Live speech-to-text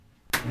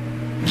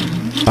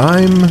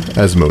I'm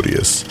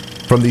Asmodeus,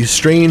 from the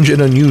Strange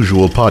and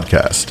Unusual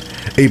podcast,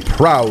 a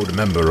proud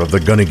member of the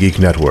Gunna Geek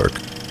Network,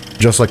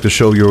 just like the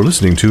show you're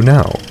listening to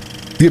now.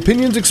 The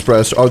opinions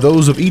expressed are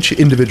those of each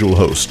individual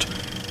host.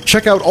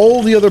 Check out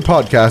all the other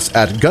podcasts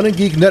at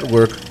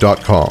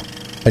GunnaGeekNetwork.com,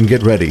 and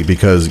get ready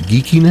because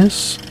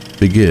geekiness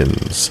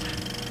begins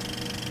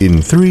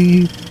in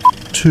 3,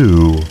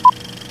 2,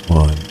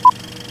 1.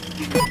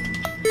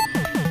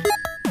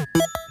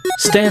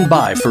 Stand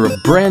by for a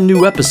brand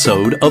new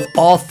episode of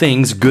All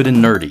Things Good and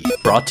Nerdy,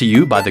 brought to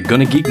you by the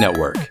Gunna Geek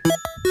Network.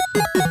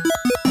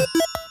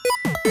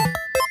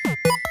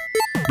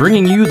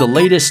 Bringing you the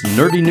latest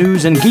nerdy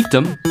news and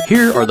geekdom,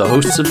 here are the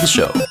hosts of the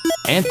show.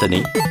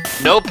 Anthony.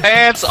 No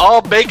pants,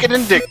 all bacon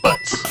and dick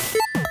butts.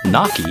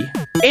 Naki.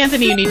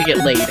 Anthony, you need to get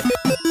laid.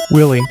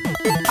 Willie.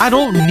 I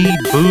don't need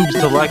boobs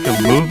to like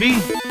a movie.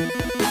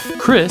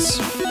 Chris.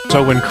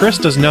 So when Chris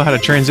doesn't know how to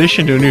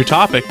transition to a new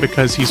topic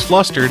because he's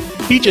flustered,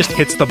 he just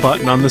hits the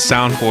button on the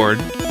soundboard.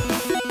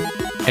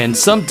 And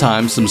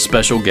sometimes some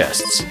special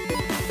guests.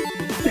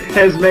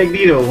 As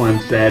Magneto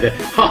once said,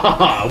 "Ha ha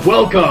ha,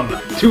 welcome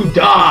to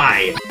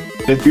die!"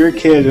 If you're a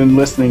kid and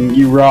listening,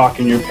 you rock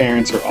and your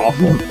parents are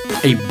awful.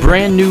 A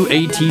brand new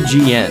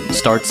ATGN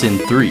starts in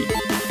 3,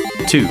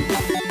 2,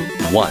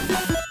 1.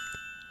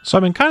 So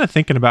I've been kind of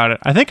thinking about it.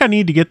 I think I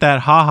need to get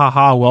that ha ha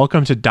ha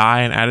welcome to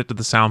die and add it to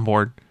the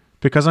soundboard.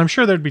 Because I'm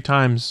sure there'd be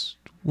times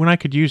when I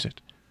could use it.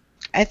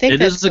 I think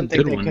that's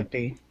something good that one. could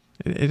be.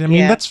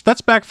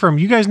 That's back from...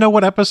 You guys know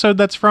what episode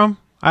that's from?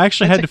 I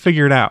actually had to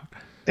figure it out.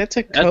 That's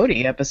a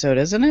Cody episode,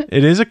 isn't it?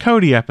 It is a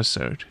Cody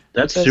episode.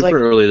 That's So it's super like-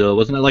 early, though.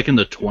 Wasn't it like in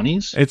the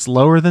 20s? It's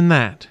lower than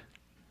that.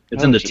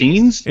 It's in the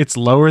teens? It's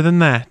lower than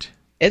that.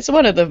 It's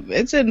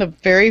in the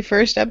very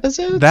first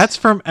episode. That's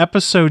from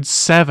episode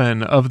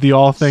 7 of the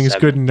All Things 7.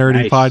 Good and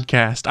Nerdy Nice.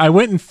 podcast. I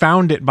went and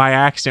found it by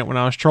accident when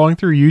I was trolling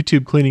through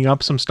YouTube cleaning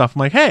up some stuff.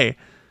 I'm like, hey,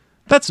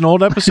 that's an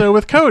old episode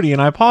with Cody.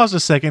 And I paused a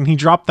second. He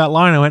dropped that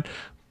line. I went,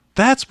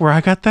 that's where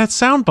I got that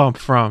sound bump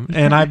from.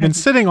 And I've been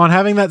sitting on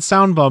having that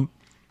sound bump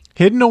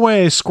hidden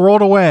away,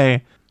 squirreled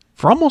away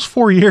for almost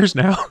 4 years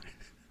now.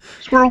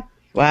 Squirrel.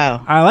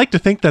 Wow. I like to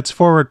think that's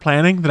forward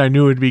planning, that I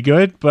knew it would be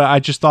good, but I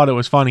just thought it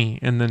was funny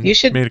and then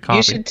made a copy.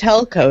 You should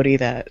tell Cody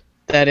that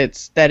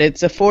it's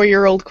a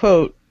 4-year-old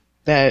quote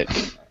that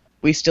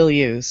we still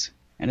use,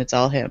 and it's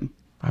all him.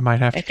 I might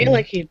have to. I feel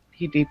like he'd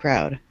be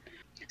proud.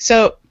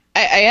 So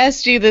I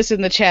asked you this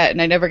in the chat, and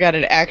I never got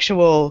an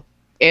actual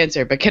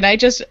answer. But can I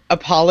just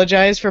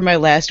apologize for my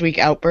last week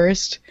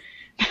outburst?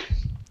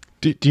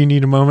 Do you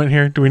need a moment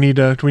here? Do we need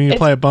to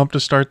play a bump to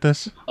start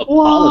this?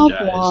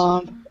 Apologize.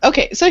 Womp womp.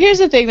 Okay, so here's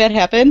the thing that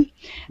happened.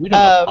 We don't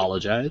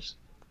apologize.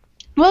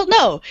 Well,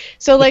 no.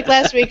 So, like,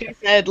 last week I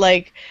said,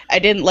 like, I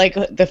didn't like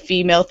the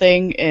female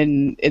thing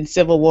in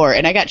Civil War,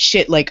 and I got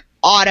shit, like,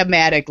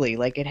 automatically,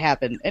 like, it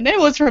happened. And it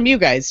was from you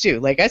guys, too.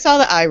 Like, I saw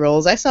the eye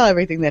rolls. I saw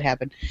everything that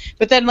happened.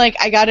 But then, like,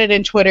 I got it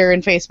in Twitter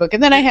and Facebook,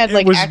 and then I had,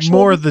 like, it was actual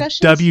more the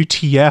discussions.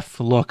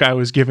 WTF look I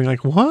was giving,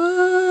 like,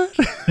 what?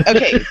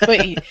 Okay,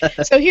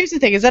 but so here's the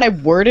thing, is that I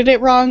worded it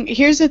wrong.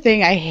 Here's the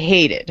thing I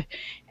hated.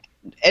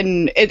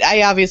 And I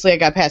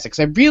got past it because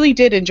I really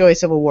did enjoy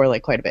Civil War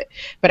like quite a bit,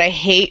 but I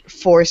hate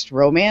forced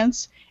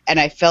romance, and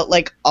I felt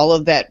like all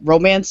of that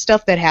romance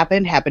stuff that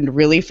happened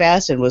really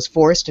fast and was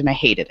forced, and I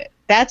hated it.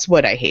 That's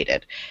what I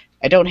hated.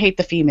 I don't hate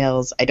the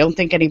females. I don't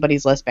think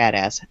anybody's less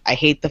badass. I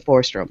hate the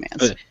forced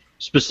romance.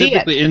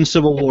 Specifically in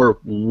Civil War,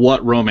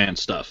 what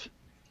romance stuff?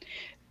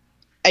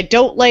 I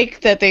don't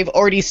like that they've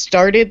already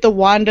started the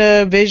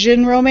Wanda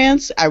Vision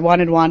romance. I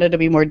wanted Wanda to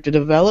be more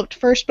developed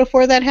first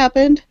before that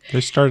happened. They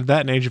started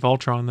that in Age of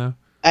Ultron, though.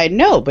 I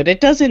know, but it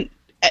doesn't.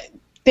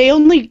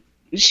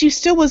 She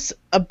still was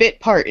a bit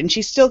part, and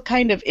she still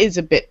kind of is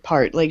a bit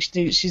part. Like,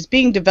 she's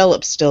being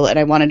developed still, and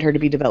I wanted her to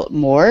be developed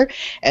more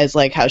as,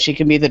 like, how she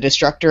can be the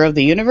destructor of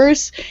the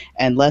universe,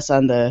 and less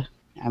on the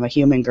I'm a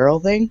human girl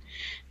thing.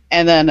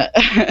 And then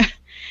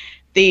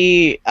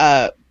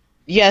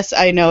yes,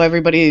 I know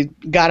everybody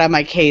got on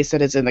my case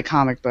that it's in the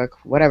comic book,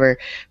 whatever,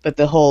 but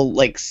the whole,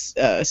 like,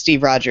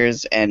 Steve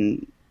Rogers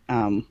and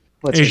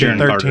what's her Agent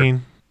name?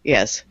 13.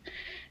 Yes.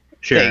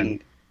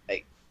 Sharon.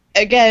 Thing.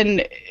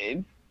 Again,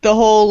 the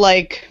whole,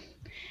 like,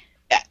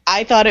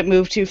 I thought it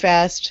moved too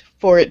fast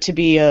for it to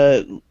be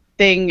a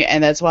thing,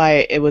 and that's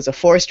why it was a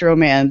forced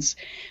romance.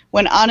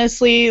 When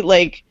honestly,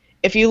 like,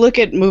 if you look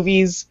at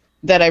movies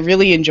that I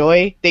really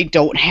enjoy, they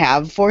don't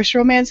have forced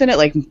romance in it,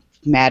 like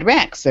Mad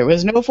Max. There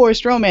was no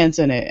forced romance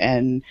in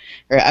it,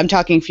 or I'm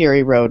talking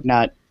Fury Road,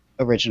 not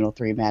original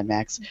 3 Mad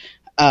Max.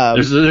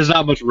 There's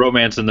not much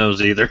romance in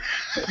those either.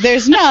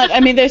 There's not. I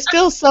mean, there's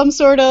still some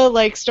sort of,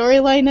 like,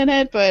 storyline in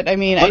it, but I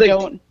mean, I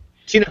don't.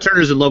 Tina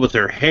Turner's in love with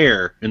her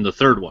hair in the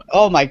third one.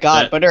 Oh my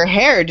God! But her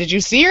hair. Did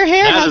you see her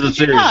hair? That How is a could you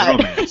serious not?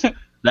 romance.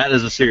 That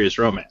is a serious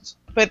romance.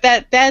 But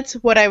that's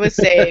what I was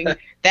saying.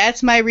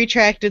 That's my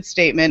retracted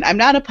statement. I'm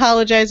not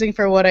apologizing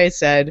for what I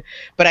said,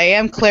 but I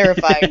am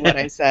clarifying what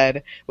I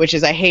said, which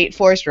is I hate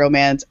forced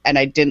romance, and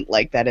I didn't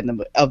like that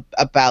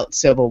about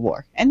Civil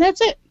War. And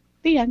that's it.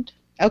 The end.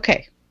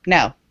 Okay.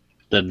 Now.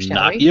 The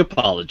Naki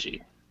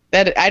apology.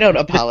 That I don't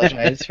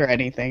apologize for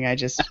anything. I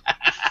just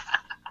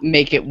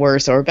make it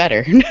worse or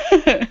better.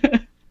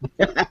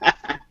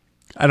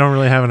 I don't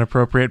really have an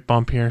appropriate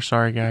bump here.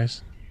 Sorry,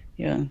 guys.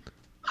 Yeah.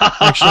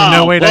 Actually,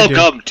 no, wait, I do.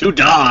 Welcome to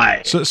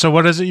die. So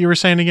what is it you were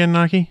saying again,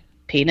 Naki?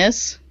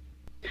 Penis?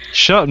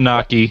 Shut up,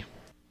 Naki.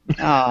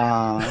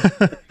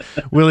 Aww.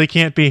 Willie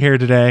can't be here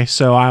today,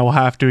 so I will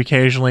have to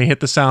occasionally hit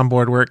the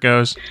soundboard where it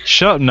goes.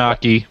 Shut up,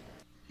 Naki.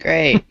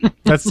 Great.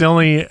 That's the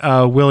only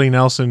Willie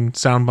Nelson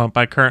sound bump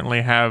I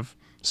currently have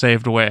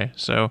saved away.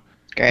 So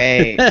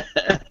Great.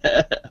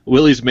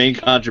 Willie's main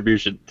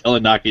contribution,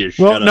 telling Naki to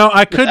shut well, up. no,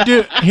 I could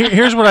do.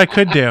 Here's what I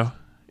could do.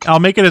 I'll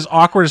make it as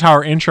awkward as how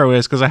our intro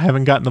is because I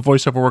haven't gotten the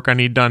voiceover work I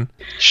need done.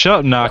 Shut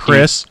up, Naki.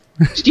 Chris,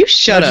 You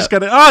shut I up. just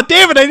gotta. Oh,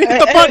 damn it! I didn't hit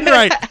the button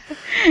right.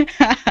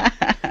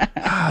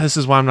 This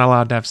is why I'm not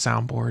allowed to have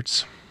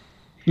soundboards.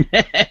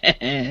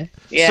 Yeah,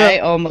 So- I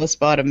almost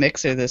bought a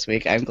mixer this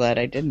week. I'm glad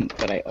I didn't,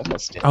 but I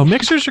almost did. Oh,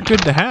 mixers are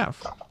good to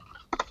have.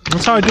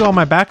 That's how I do all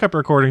my backup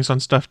recordings on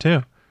stuff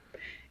too.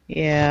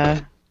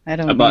 Yeah, I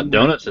don't. I bought need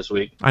donuts this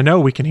week. I know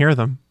we can hear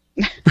them.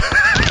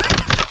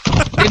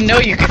 Didn't know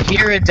you could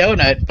hear a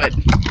donut, but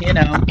you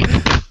know.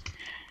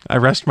 I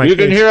rest my You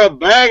can case. hear a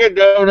bag of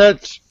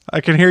donuts.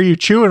 I can hear you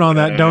chewing on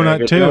that donut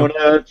Bag of too.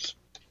 Donuts.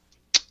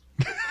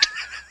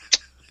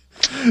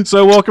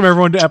 So welcome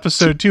everyone to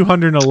episode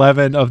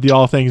 211 of the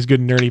All Things Good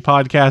and Nerdy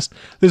podcast.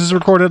 This is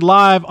recorded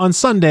live on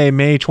Sunday,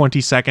 May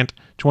 22nd,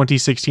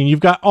 2016. You've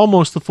got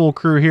almost the full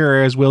crew here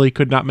as Willie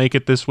could not make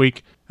it this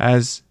week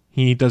as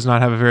he does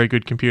not have a very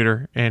good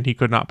computer and he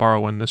could not borrow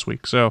one this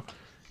week. So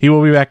he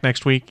will be back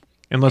next week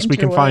unless we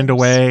can find a Interwebs.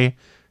 way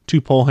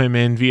to pull him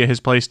in via his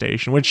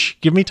PlayStation, which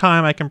give me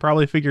time. I can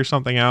probably figure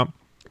something out.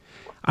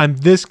 I'm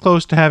this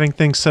close to having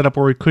things set up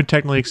where we could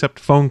technically accept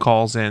phone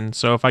calls in.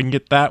 So if I can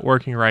get that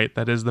working right,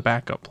 that is the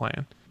backup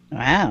plan.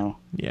 Wow.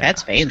 Yeah.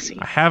 That's fancy.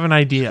 I have an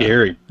idea.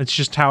 Scary. It's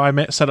just how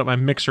I set up my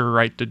mixer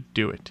right to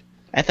do it.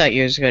 I thought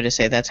you were going to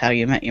say that's how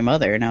you met your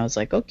mother, and I was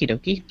like, okie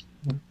dokie.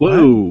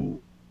 Whoa.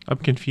 I'm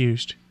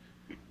confused.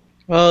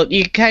 Well,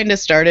 you kind of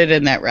started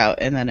in that route,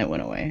 and then it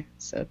went away,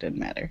 so it didn't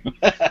matter.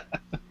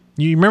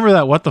 You remember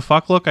that what the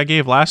fuck look I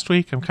gave last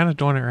week? I'm kind of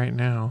doing it right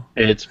now.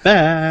 It's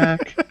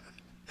back.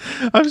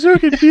 I'm so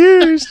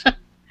confused.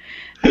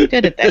 I'm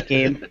good at that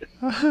game.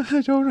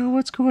 I don't know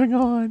what's going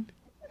on.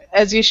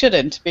 As you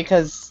shouldn't,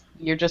 because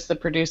you're just the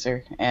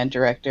producer and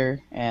director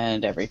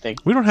and everything.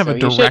 We don't have So a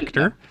you shouldn't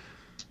director.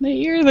 know.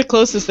 You're the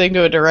closest thing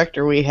to a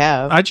director we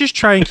have. I just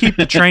try and keep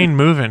the train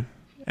moving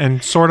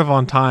and sort of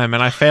on time,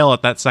 and I fail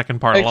at that second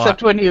part a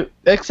lot.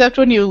 Except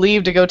when you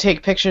leave to go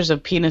take pictures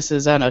of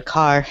penises on a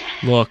car.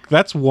 Look,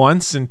 that's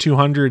once in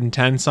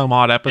 210 some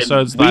odd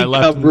episodes we that I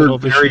left in the middle covered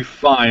of the very shoot.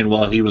 fine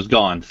while he was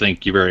gone.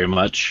 Thank you very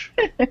much.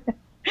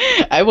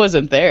 I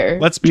wasn't there.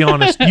 Let's be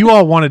honest. You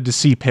all wanted to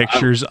see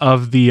pictures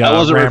of the I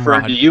wasn't referring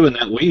ramrod. to you in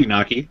that we,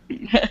 Naki.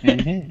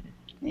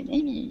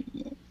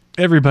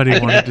 Everybody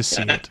wanted to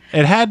see it.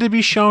 It had to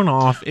be shown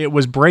off. It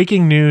was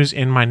breaking news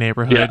in my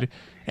neighborhood.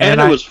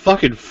 And it was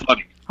fucking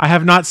funny. I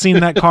have not seen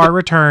that car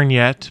return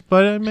yet,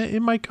 but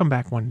it might come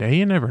back one day.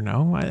 You never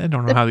know. I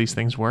don't know how these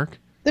things work.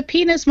 The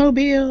penis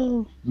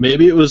mobile.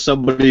 Maybe it was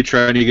somebody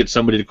trying to get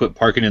somebody to quit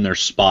parking in their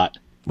spot.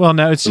 Well,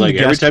 no, it's Like,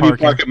 every guest time parking.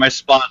 you park at my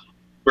spot,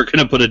 we're going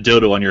to put a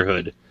dildo on your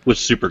hood with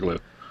super glue.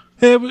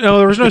 No,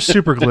 there was no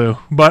super glue.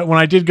 But when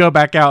I did go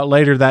back out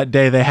later that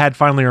day, they had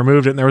finally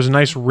removed it, and there was a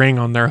nice ring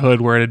on their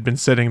hood where it had been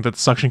sitting that the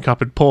suction cup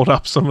had pulled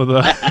up some of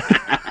the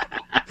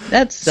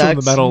That some sucks.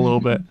 of the metal a little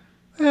bit.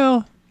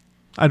 Well,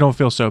 I don't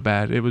feel so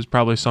bad. It was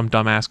probably some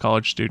dumbass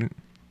college student.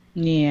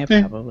 Yeah,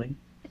 probably.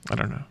 I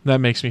don't know.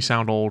 That makes me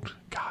sound old.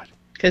 God.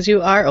 Because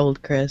you are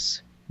old,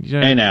 Chris.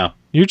 Hey, now.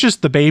 You're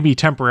just the baby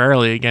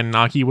temporarily again,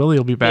 Naki. Willie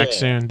will be back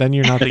soon. Then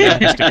you're not the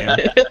youngest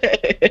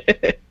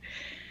again.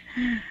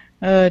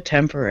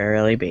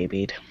 Temporarily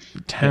babied.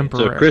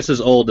 Temporary. So Chris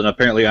is old, and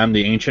apparently I'm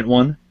the ancient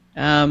one.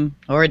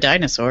 Or a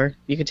dinosaur.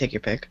 You could take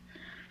your pick.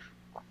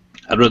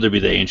 I'd rather be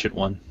the ancient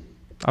one.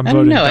 I'm I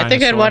don't voting know. I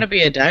think I'd dinosaur. want to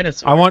be a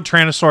dinosaur. I want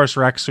Tyrannosaurus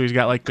Rex, so he's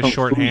got like the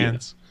short yeah.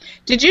 hands.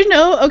 Did you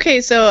know? Okay,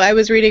 so I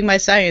was reading my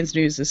science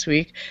news this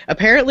week.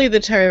 Apparently, the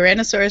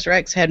Tyrannosaurus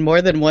Rex had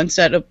more than one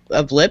set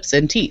of lips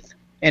and teeth,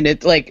 and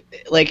it like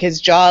his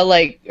jaw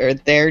or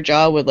their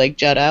jaw would like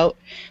jut out.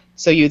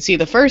 So you'd see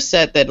the first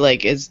set that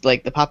like is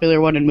like the popular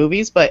one in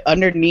movies, but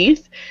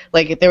underneath,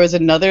 like there was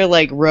another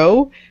like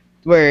row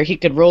where he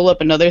could roll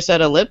up another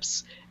set of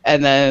lips,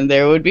 and then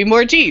there would be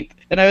more teeth.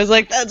 And I was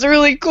like, that's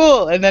really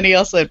cool. And then he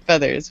also had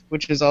feathers,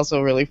 which is also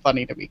really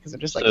funny to me because I'm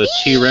just like, So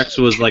T-Rex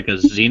was like a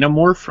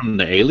xenomorph from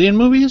the Alien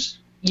movies?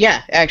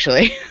 yeah,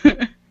 actually.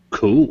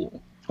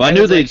 Cool. Well, I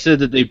knew they said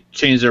that they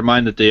changed their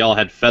mind that they all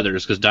had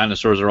feathers because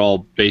dinosaurs are all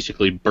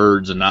basically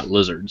birds and not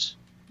lizards.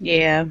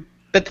 Yeah.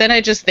 But then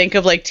I just think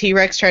of like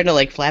T-Rex trying to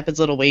like flap its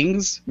little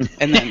wings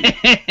and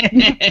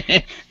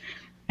then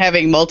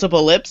having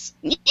multiple lips.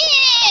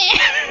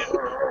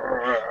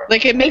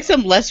 Like it makes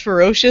him less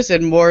ferocious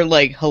and more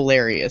like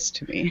hilarious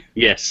to me.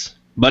 Yes.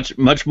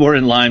 Much more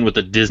in line with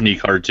a Disney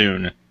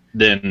cartoon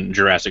than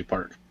Jurassic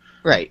Park.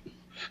 Right.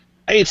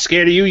 I ain't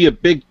scared of you, you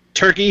big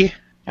turkey.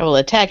 I will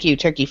attack you,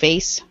 turkey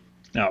face.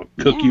 I'll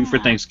cook you for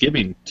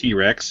Thanksgiving,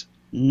 T-Rex.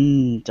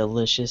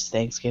 Delicious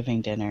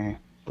Thanksgiving dinner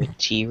with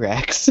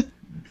T-Rex.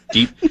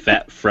 Deep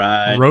fat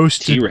fried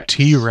roasted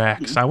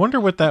T-Rex. I wonder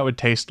what that would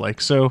taste like.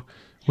 So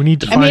we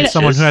need to find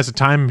someone who has a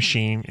time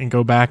machine and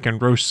go back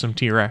and roast some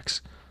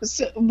T-Rex.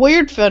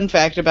 Weird fun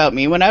fact about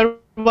me: when I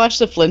watched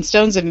the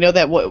Flintstones, and you know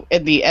that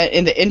in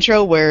the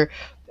intro where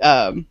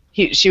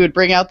she would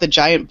bring out the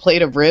giant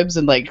plate of ribs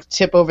and like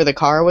tip over the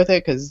car with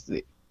it, because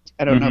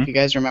I don't know if you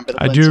guys remember the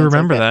Flintstones. I do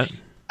remember that.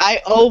 I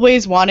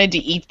always wanted to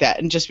eat that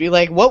and just be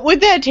like, what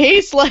would that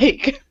taste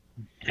like?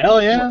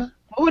 Hell yeah.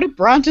 What would a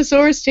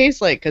Brontosaurus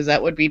taste like? Because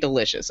that would be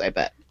delicious, I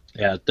bet.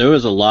 Yeah, there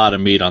was a lot of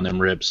meat on them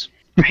ribs.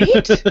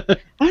 Right?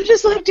 I'm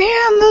just like,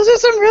 damn, those are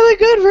some really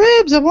good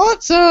ribs. I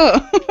want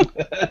some.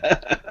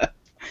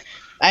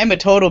 I'm a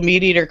total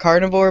meat eater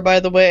carnivore, by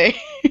the way.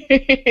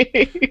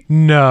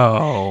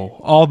 No.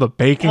 All the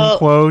bacon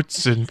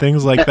quotes and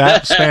things like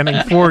that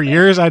spanning 4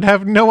 years, I'd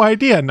have no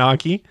idea,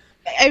 Naki.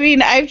 I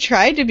mean, I've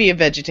tried to be a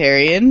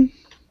vegetarian,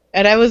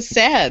 and I was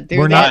sad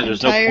through that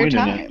entire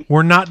time.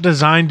 We're not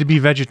designed to be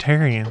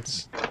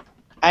vegetarians.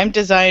 I'm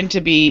designed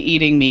to be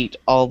eating meat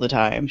all the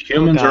time.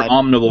 Humans are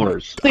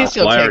omnivores. Please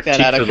don't take that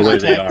out of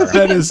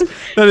context.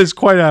 That is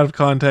quite out of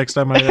context,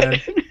 I might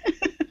add.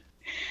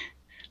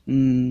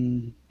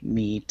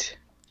 Meat.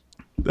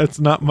 That's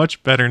not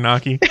much better,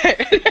 Naki.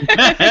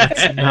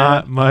 That's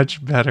not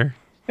much better.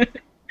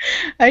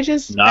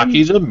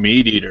 Naki's a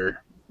meat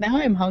eater. Now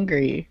I'm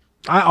hungry.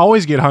 I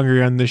always get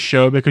hungry on this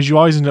show because you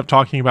always end up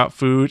talking about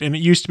food, and it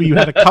used to be you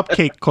had a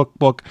cupcake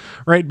cookbook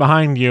right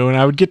behind you, and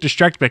I would get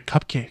distracted by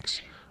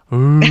cupcakes.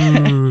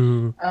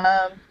 Ooh.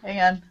 Hang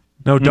on.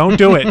 No, don't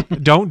do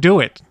it. Don't do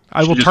it.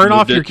 I will turn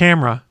off your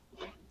camera.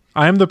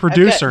 I am the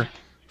producer.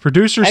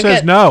 Producer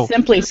says no.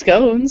 Simply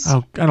scones.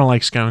 Oh, I don't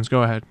like scones.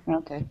 Go ahead.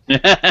 Okay.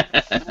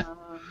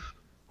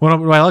 What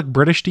do I look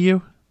British to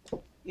you?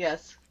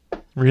 Yes.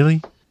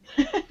 Really?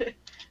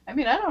 I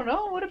mean, I don't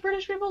know. What do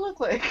British people look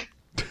like?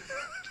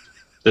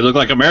 They look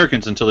like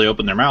Americans until they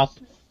open their mouth.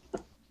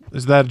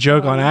 Is that a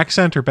joke on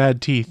accent or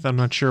bad teeth? I'm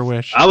not sure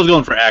which. I was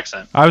going for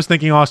accent. I was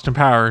thinking Austin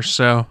Powers,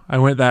 so I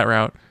went that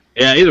route.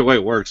 Yeah, either way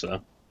works,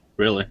 though.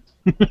 Really.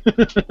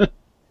 So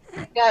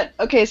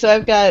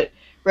I've got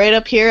right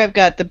up here, I've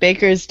got the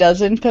Baker's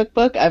Dozen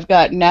cookbook. I've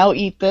got Now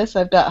Eat This.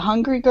 I've got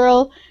Hungry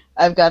Girl.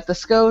 I've got the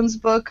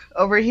Scones book.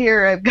 Over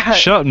here, I've got...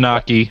 Shut up,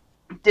 Naki.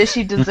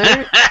 Dishy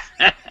Dessert.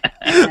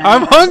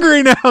 I'm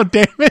hungry now,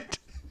 damn it.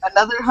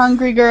 Another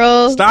Hungry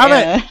Girl. Stop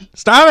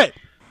it.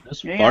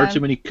 That's far too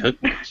many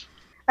cookbooks.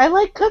 I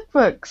like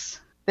cookbooks.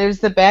 There's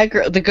the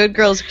the Good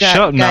Girl's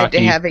Guide to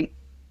Having...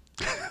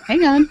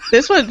 Hang on.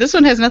 This one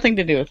has nothing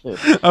to do with food.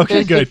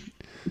 Okay, good.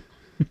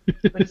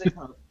 What is it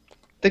called?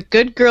 The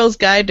Good Girl's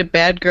Guide to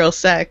Bad Girl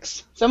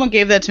Sex. Someone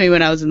gave that to me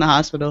when I was in the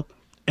hospital.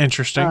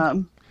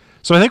 Interesting.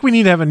 So I think we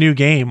need to have a new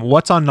game.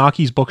 What's on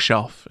Naki's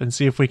bookshelf? And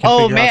see if we can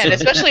figure out. Oh, man,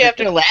 especially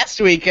after last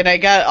week, and I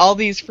got all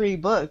these free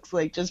books,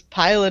 like, just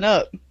piling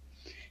up.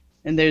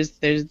 And there's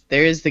the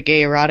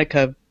gay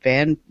erotica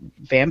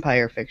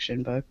vampire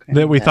fiction book.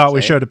 That we thought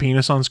we showed a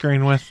penis on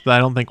screen with, but I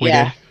don't think we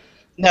did.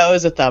 No, it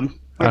was a thumb.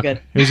 We're good.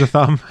 It was a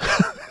thumb.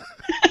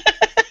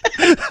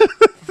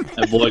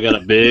 That boy got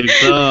a big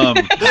thumb.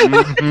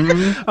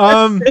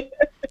 Mm-hmm.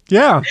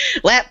 Yeah.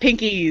 Lap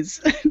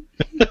pinkies.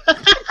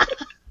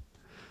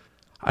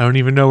 I don't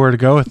even know where to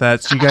go with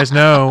that. So you guys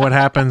know what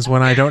happens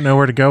when I don't know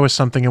where to go with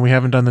something and we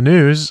haven't done the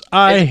news.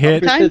 I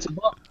hit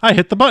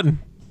the button.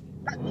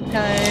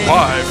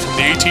 Live from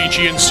the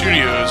ATGN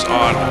studios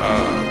on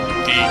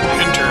the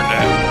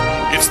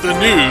internet, it's the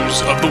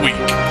news of the week.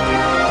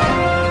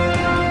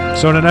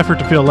 So in an effort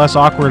to feel less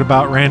awkward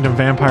about random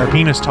vampire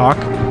penis talk,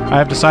 I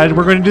have decided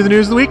we're going to do the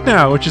news of the week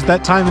now, which is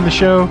that time in the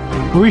show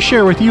where we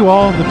share with you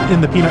all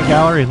in the peanut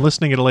gallery and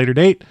listening at a later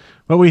date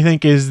what we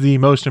think is the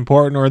most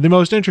important or the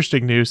most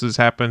interesting news that's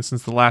happened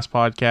since the last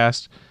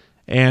podcast.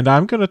 And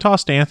I'm going to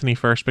toss to Anthony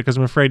first because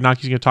I'm afraid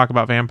Naki's going to talk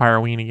about Vampire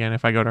Ween again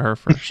if I go to her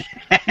first.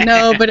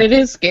 No, but it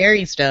is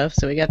scary stuff,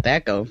 so we got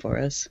that going for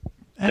us.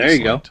 Excellent. There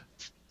you go.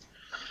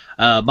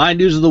 My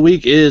news of the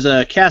week is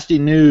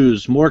casting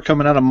news. More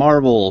coming out of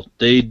Marvel.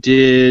 They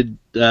did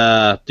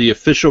the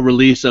official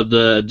release of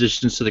the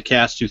additions to the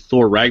cast to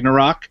Thor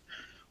Ragnarok,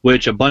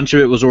 which a bunch of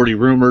it was already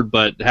rumored,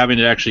 but having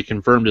it actually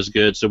confirmed is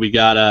good. So we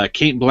got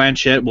Kate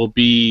Blanchett will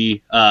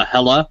be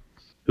Hela,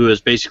 who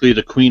is basically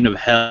the Queen of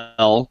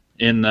Hell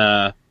in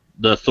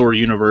the Thor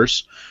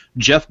universe.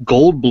 Jeff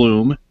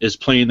Goldblum is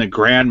playing the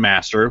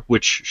Grandmaster,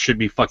 which should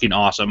be fucking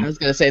awesome. I was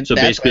gonna say, so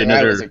that's basically why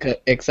I was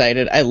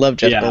excited. I love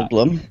Jeff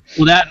Goldblum.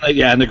 Well,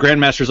 and the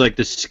Grandmaster's like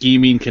the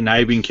scheming,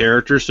 conniving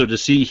character. So to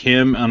see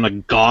him on a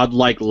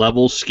godlike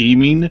level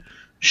scheming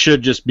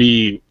should just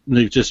be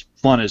just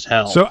fun as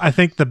hell. So I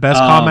think the best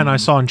comment I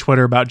saw on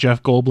Twitter about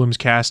Jeff Goldblum's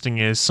casting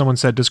is someone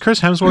said, "Does Chris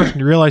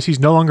Hemsworth realize he's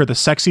no longer the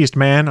sexiest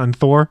man on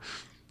Thor?"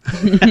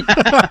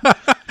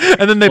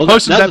 And then they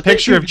posted that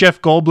picture of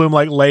Jeff Goldblum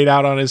like laid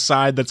out on his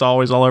side. That's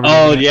always all over.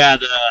 Oh yeah,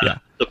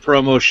 the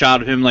promo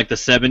shot of him like the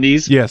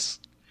 70s. Yes.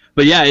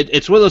 But yeah,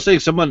 it's one of those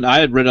things. I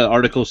had read an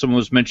article, someone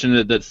was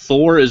mentioning that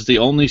Thor is the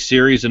only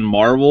series in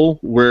Marvel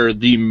where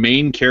the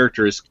main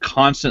character is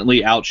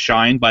constantly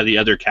outshined by the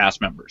other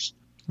cast members.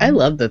 I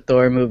love the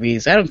Thor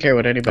movies. I don't care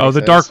what anybody says.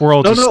 The Dark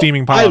World's a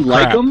steaming pile of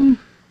crap.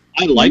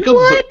 I like them,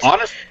 but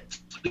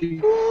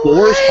honestly,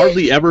 Thor's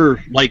hardly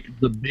ever like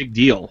the big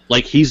deal.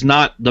 Like, he's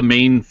not the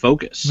main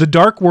focus. The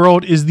Dark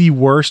World is the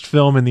worst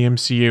film in the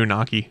MCU,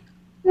 Naki.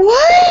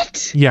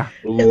 What? Yeah.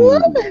 I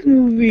love that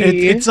movie.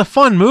 It's a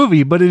fun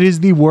movie, but it is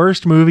the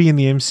worst movie in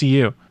the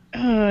MCU.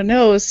 Oh,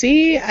 no.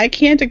 See, I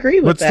can't agree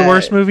with that. What's the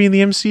worst movie in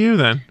the MCU,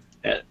 then?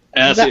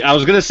 See, I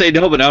was going to say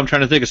no, but now I'm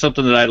trying to think of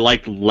something that I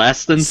liked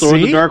less than Thor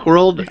the Dark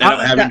World, and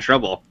I'm having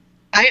trouble.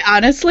 I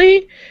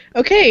honestly,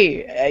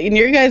 and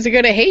you guys are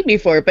going to hate me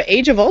for it, but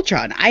Age of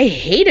Ultron. I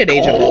hated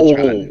Age of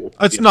Ultron.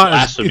 It's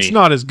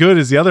not as good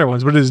as the other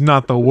ones, but it is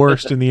not the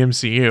worst in the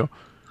MCU.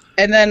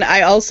 And then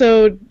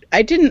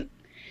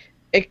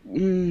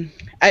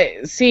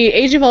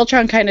Age of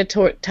Ultron kind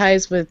of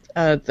ties with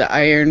the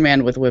Iron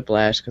Man with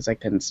Whiplash, because I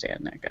couldn't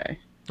stand that guy.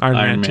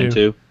 Iron Man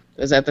 2.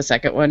 Was that the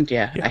second one?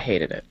 Yeah, I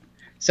hated it.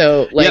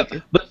 So,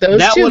 but those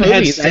that two one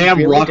had movies, Sam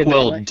really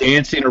Rockwell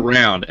dancing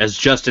around as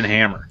Justin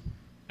Hammer.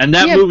 And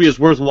that movie is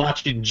worth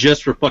watching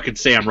just for fucking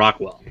Sam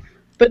Rockwell.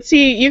 But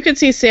see, you could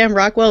see Sam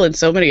Rockwell in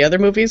so many other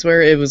movies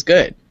where it was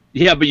good.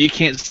 Yeah, but you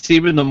can't see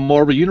him in the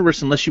Marvel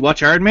Universe unless you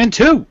watch Iron Man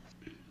 2.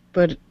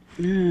 But,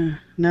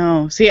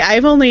 no. See,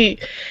 I've only...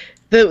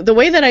 The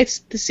way that I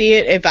see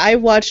it, if I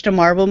watched a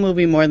Marvel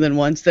movie more than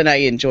once, then I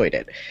enjoyed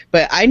it.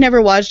 But I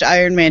never watched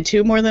Iron Man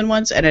 2 more than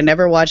once, and I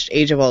never watched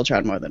Age of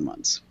Ultron more than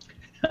once.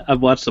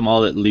 I've watched them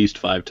all at least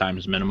 5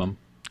 times minimum.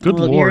 Good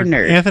Lord. You're a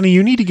nerd. Anthony,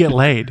 you need to get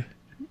laid.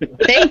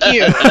 Thank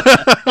you.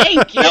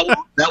 Thank you.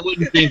 That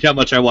wouldn't change how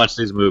much I watch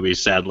these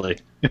movies, sadly.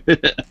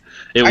 It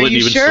wouldn't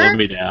even slow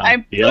me down.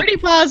 I'm pretty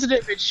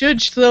positive it should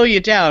slow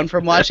you down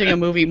from watching a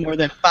movie more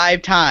than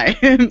 5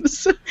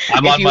 times.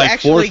 If you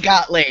actually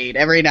got laid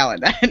every now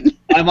and then.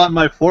 I'm on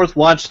my 4th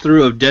watch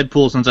through of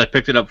Deadpool since I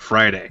picked it up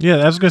Friday. Yeah,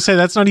 I was gonna say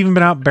that's not even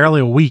been out barely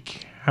a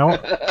week.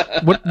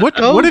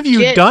 What have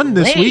you done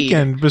this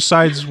weekend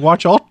besides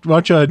watch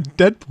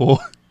Deadpool?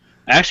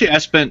 Actually, I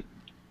spent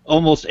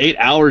almost 8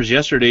 hours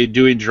yesterday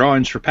doing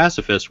drawings for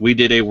Pacifist. We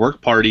did a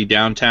work party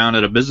downtown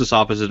at a business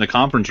office in a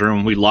conference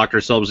room. We locked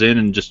ourselves in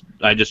and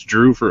I just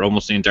drew for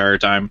almost the entire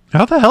time.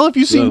 How the hell have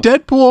you seen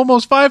Deadpool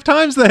almost 5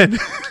 times then?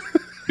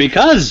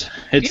 Because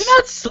it's... Do you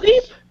not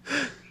sleep?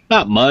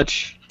 Not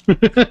much.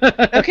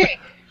 Okay,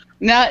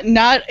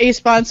 not a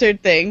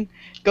sponsored thing.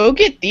 Go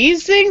get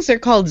these things. They're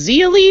called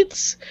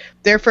Z-Elites.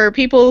 They're for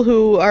people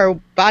who are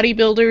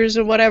bodybuilders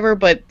or whatever,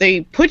 but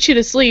they put you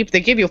to sleep. They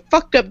give you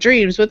fucked up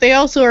dreams, but they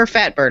also are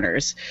fat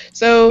burners.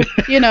 So,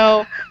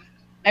 I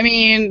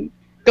mean,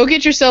 go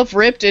get yourself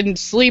ripped and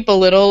sleep a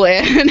little,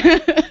 and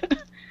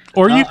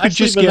or you could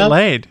just get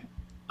laid.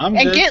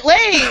 Get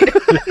laid.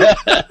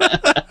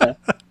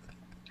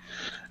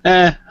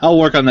 I'll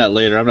work on that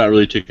later. I'm not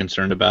really too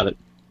concerned about it.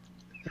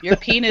 Your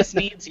penis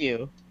needs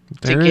you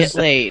to get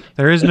laid.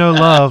 There is no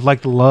love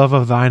like the love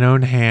of thine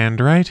own hand,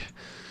 right?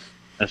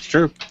 That's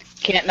true.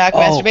 Can't knock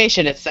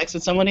masturbation. It's sex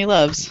with someone he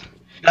loves.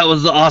 That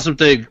was the awesome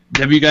thing.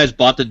 Have you guys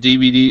bought the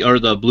DVD or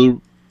the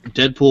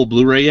Deadpool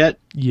Blu-ray yet?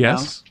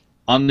 Yes.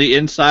 No? On the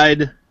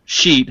inside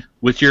sheet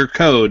with your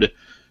code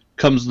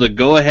comes the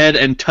go ahead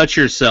and touch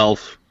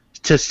yourself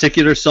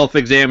testicular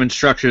self-exam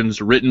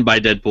instructions written by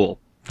Deadpool.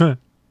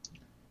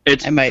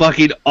 It's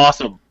fucking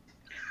awesome.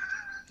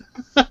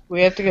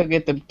 We have to go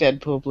get the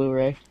Deadpool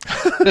Blu-ray.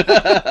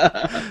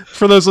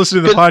 For those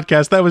listening to the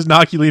podcast, that was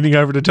Naki leaning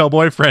over to tell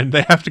boyfriend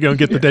they have to go and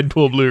get the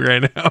Deadpool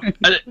Blu-ray now.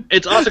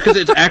 It's awesome because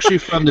it's actually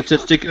from the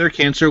Testicular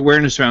Cancer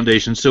Awareness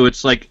Foundation, so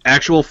it's like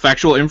actual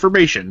factual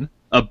information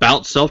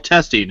about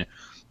self-testing,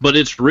 but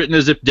it's written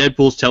as if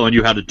Deadpool's telling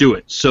you how to do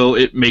it, so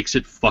it makes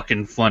it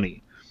fucking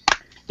funny.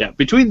 Yeah,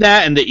 between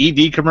that and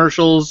the ED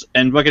commercials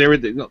and fucking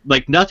everything,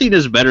 like nothing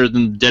is better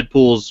than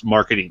Deadpool's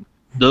marketing.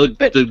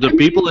 The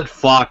people at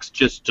Fox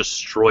just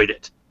destroyed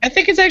it. I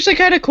think it's actually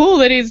kind of cool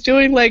that he's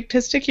doing like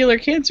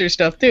testicular cancer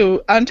stuff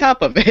too on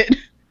top of it.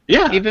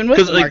 Yeah, even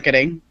with the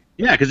marketing.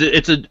 Yeah, because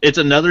it's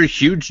another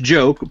huge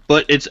joke,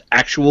 but it's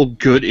actual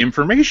good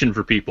information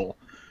for people.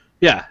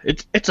 Yeah,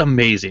 it's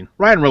amazing.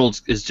 Ryan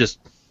Reynolds is just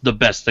the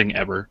best thing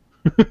ever.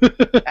 I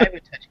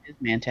would touch his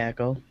man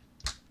tackle.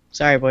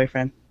 Sorry,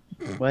 boyfriend.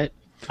 What?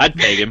 I'd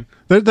peg him.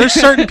 There's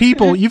certain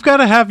people you've got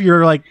to have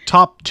your like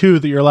top 2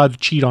 that you're allowed to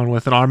cheat on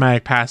with an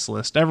automatic pass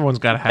list. Everyone's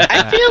got to have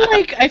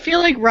that. I feel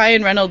like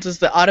Ryan Reynolds is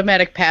the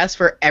automatic pass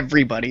for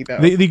everybody though.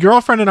 The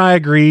girlfriend and I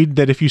agreed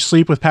that if you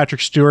sleep with Patrick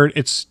Stewart,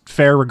 it's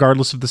fair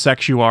regardless of the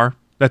sex you are.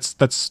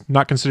 That's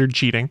not considered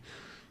cheating.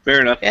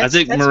 Fair enough. I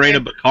think Morena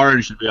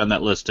Baccarin should be on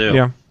that list too.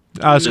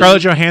 Yeah.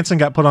 Scarlett Johansson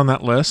got put on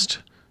that list,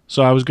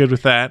 so I was good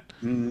with that.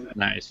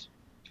 Nice.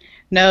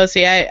 No,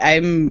 see, I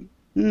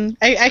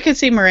could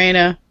see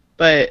Morena.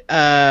 But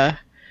I'm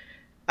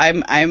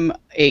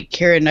a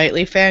Keira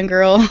Knightley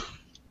fangirl.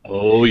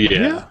 Oh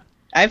yeah.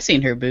 I've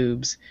seen her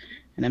boobs,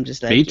 and I'm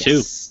just like, me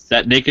too.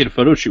 That naked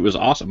photo shoot was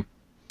awesome.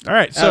 All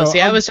right, so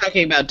I was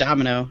talking about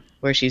Domino.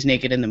 where she's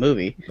naked in the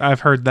movie.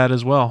 I've heard that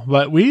as well.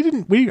 But I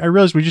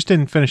realized we just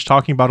didn't finish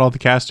talking about all the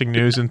casting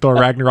news in Thor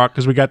Ragnarok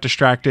because we got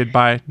distracted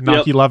by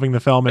Naki loving the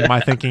film and my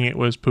thinking it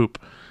was poop.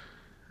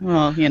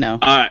 Well, you know.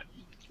 All right.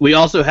 We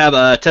also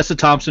have Tessa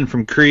Thompson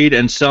from Creed,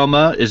 and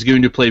Selma is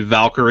going to play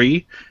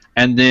Valkyrie.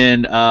 And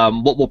then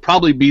what will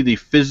probably be the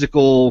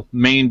physical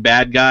main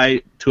bad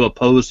guy to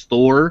oppose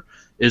Thor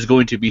is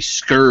going to be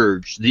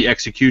Scourge, the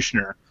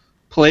Executioner,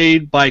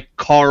 played by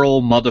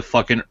Carl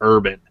motherfucking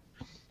Urban.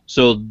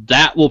 So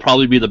that will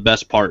probably be the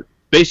best part.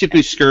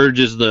 Basically, Scourge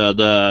is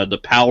the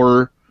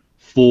power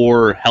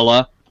for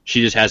Hela.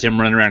 She just has him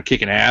running around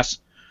kicking ass.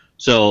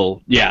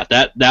 So yeah,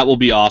 that will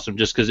be awesome.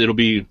 Just because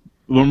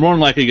we're more than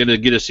likely going to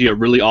get to see a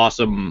really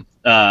awesome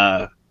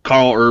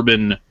Carl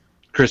Urban,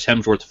 Chris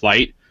Hemsworth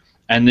fight.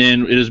 And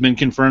then it has been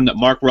confirmed that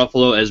Mark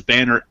Ruffalo as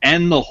Banner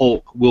and the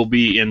Hulk will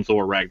be in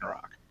Thor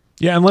Ragnarok.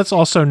 Yeah, and let's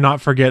also not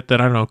forget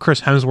that, I don't know,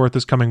 Chris Hemsworth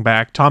is coming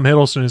back, Tom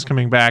Hiddleston is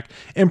coming back,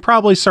 and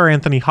probably Sir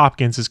Anthony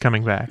Hopkins is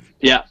coming back.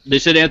 Yeah, they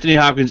said Anthony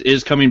Hopkins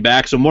is coming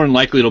back, so more than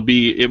likely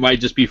it might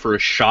just be for a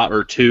shot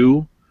or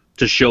two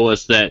to show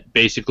us that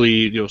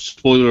basically,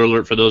 spoiler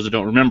alert for those that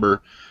don't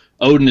remember,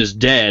 Odin is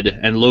dead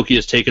and Loki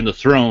has taken the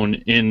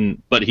throne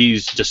but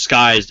he's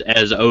disguised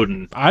as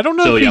Odin. I don't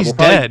know if he's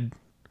dead.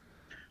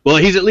 Well,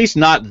 he's at least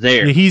not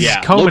there. Yeah, he's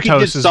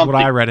comatose is what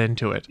I read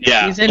into it.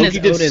 Yeah, he's in Loki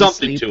did Odin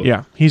something sleep. to him.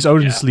 Yeah, he's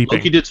Odin sleeping.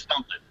 Loki did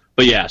something.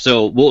 But yeah,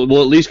 so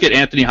we'll at least get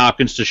Anthony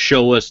Hopkins to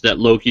show us that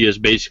Loki is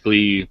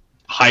basically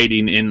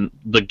hiding in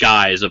the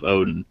guise of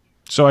Odin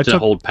to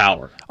hold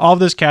power. All of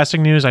this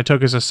casting news I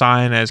took as a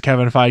sign as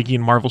Kevin Feige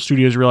and Marvel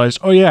Studios realized,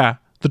 oh yeah,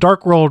 the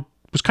Dark World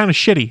was kind of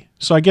shitty,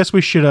 so I guess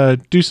we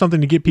should do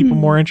something to get people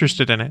more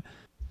interested in it.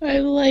 I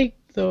like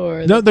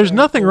Thor. No, there's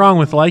nothing wrong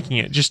with liking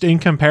it. Just in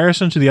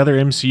comparison to the other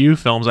MCU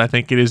films, I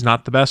think it is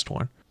not the best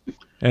one.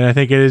 And I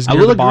think it is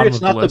near the bottom of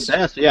the list. It's not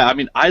the best. Yeah, I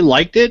mean, I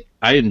liked it.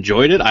 I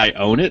enjoyed it. I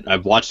own it.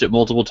 I've watched it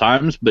multiple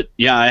times. But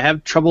yeah, I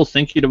have trouble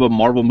thinking of a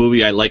Marvel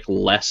movie I like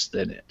less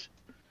than it,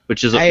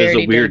 which is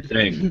a weird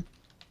thing.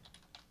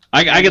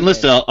 I can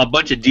list a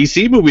bunch of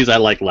DC movies I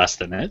like less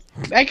than it.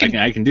 I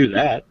can do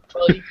that.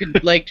 Well, you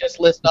could just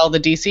list all the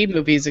DC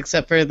movies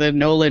except for the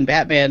Nolan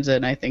Batmans,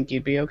 and I think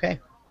you'd be okay.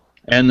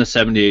 And the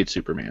 78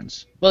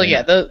 Supermans. Well,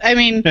 yeah.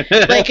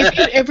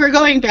 If we're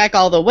going back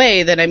all the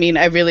way, then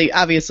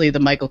obviously the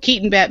Michael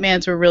Keaton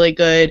Batmans were really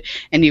good,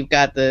 and you've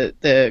got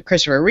the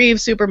Christopher Reeve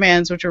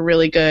Supermans, which are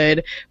really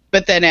good.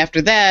 But then after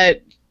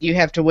that, you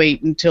have to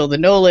wait until the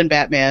Nolan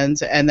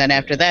Batmans, and then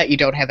after that, you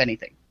don't have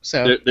anything.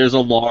 So there's a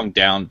long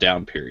down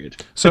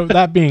period. So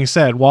that being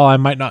said, while I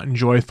might not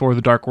enjoy Thor: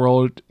 The Dark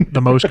World the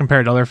most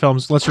compared to other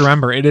films, let's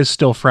remember it is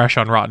still fresh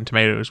on Rotten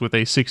Tomatoes with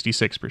a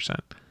 66%.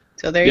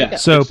 So there you go.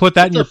 So put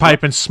that in your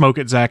pipe and smoke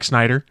it, Zack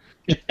Snyder.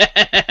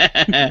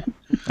 I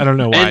don't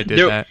know why I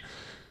did that.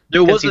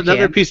 There was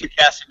another piece of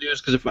casting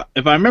news, because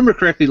if I remember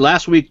correctly,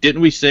 last week,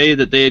 didn't we say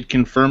that they had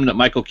confirmed that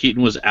Michael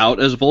Keaton was out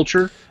as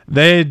Vulture?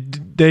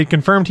 They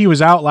confirmed he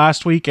was out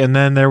last week, and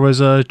then there was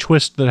a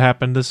twist that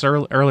happened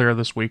earlier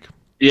this week.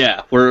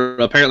 Yeah, where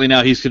apparently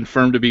now he's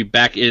confirmed to be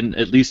back in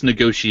at least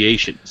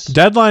negotiations.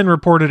 Deadline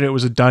reported it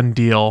was a done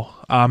deal.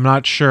 I'm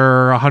not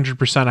sure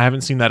 100%. I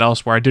haven't seen that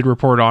elsewhere. I did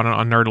report on it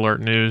on Nerd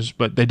Alert News,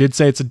 but they did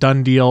say it's a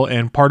done deal,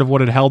 and part of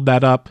what had held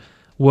that up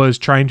was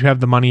trying to have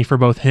the money for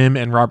both him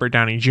and Robert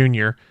Downey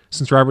Jr.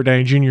 Since Robert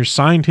Downey Jr.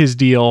 signed his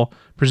deal,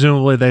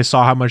 presumably they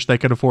saw how much they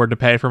could afford to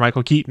pay for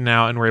Michael Keaton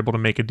now and were able to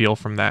make a deal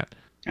from that.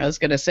 I was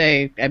going to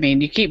say,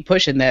 you keep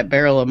pushing that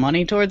barrel of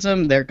money towards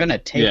them, they're going to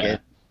take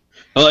it.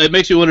 Well, it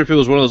makes you wonder if it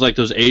was one of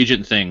those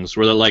agent things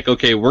where they're like,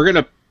 okay, we're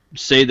going to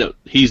say that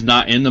he's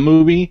not in the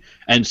movie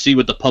and see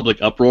what the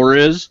public uproar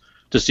is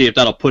to see if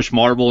that'll push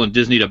Marvel and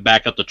Disney to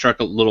back up the truck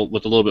with a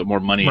little bit more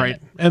money. Right. In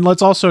it. And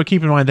let's also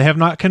keep in mind they have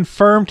not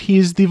confirmed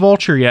he's the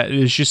Vulture yet. It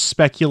is just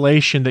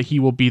speculation that he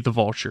will be the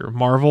Vulture.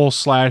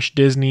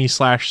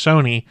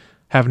 Marvel/Disney/Sony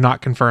have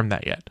not confirmed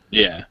that yet.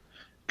 Yeah.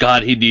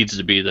 God, he needs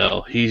to be,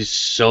 though. He's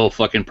so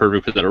fucking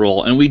perfect for that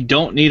role. And we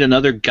don't need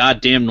another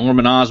goddamn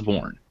Norman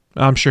Osborn.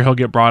 I'm sure he'll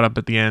get brought up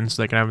at the end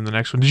so they can have him in the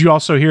next one. Did you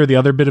also hear the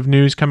other bit of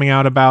news coming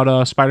out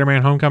about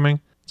Spider-Man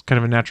Homecoming? It's kind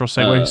of a natural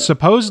segue.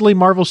 Supposedly,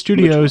 Marvel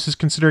Studios is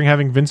considering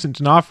having Vincent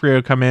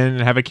D'Onofrio come in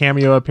and have a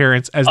cameo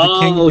appearance as the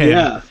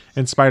Kingpin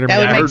in Spider-Man That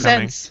would Homecoming.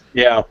 make sense.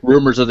 Yeah,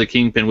 rumors of the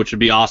Kingpin, which would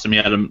be awesome.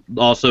 You had him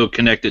also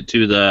connected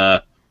to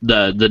the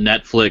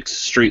Netflix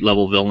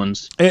street-level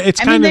villains. It's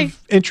kind of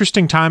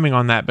interesting timing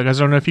on that, because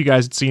I don't know if you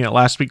guys had seen it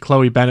last week.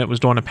 Chloe Bennett was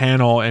doing a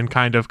panel and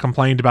kind of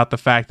complained about the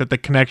fact that the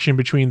connection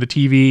between the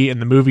TV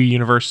and the movie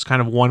universe is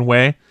kind of one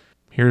way.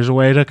 Here's a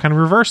way to kind of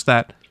reverse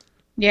that.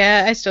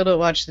 Yeah, I still don't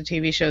watch the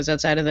TV shows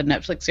outside of the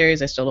Netflix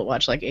series. I still don't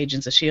watch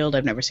Agents of S.H.I.E.L.D.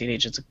 I've never seen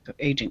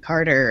Agent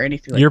Carter or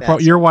anything like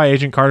that. You're why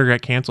Agent Carter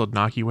got canceled,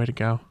 Naki. Way to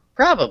go.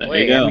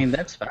 Probably.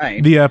 That's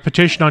fine. The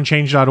petition on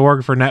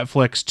change.org for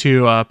Netflix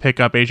to pick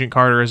up Agent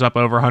Carter is up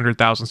over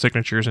 100,000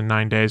 signatures in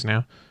 9 days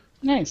now.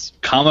 Nice.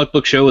 Comic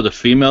book show with a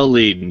female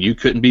lead, and you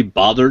couldn't be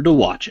bothered to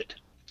watch it.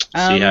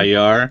 See how you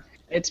are?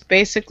 It's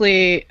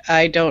basically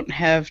I don't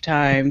have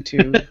time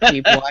to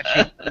keep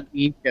watching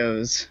TV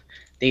shows.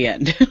 The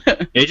end.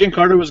 Agent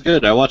Carter was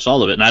good. I watched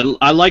all of it, and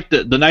I liked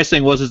it. The nice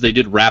thing was they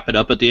did wrap it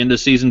up at the end of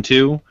season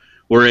 2,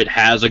 where it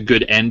has a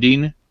good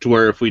ending to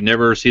where if we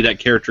never see that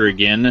character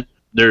again,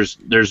 there's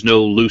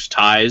no loose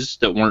ties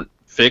that weren't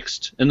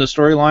fixed in the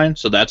storyline,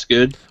 so that's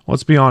good.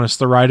 Let's be honest,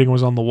 the writing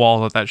was on the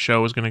wall that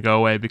show was going to go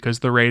away because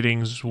the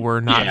ratings were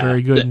not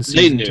very good in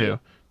season 2.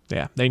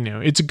 Yeah, they knew.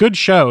 It's a good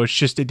show, it's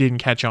just it didn't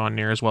catch on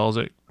near as well as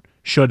it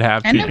should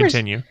have to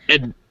continue.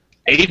 And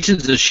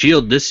Agents of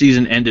S.H.I.E.L.D. this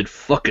season ended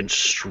fucking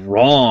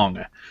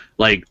strong.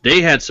 Like, they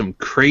had some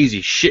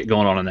crazy shit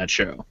going on in that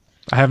show.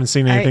 I haven't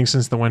seen anything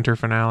since the winter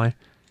finale.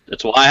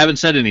 That's why I haven't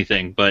said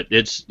anything, but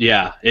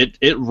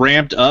it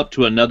ramped up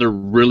to another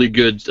really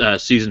good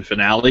season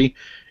finale.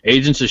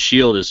 Agents of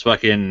S.H.I.E.L.D. is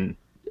fucking,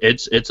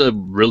 it's a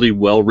really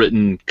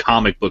well-written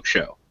comic book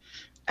show.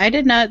 I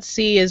did not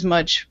see as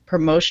much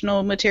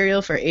promotional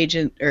material for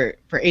Agent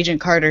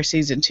Carter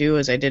season 2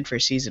 as I did for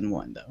season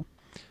 1, though.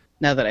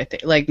 Now that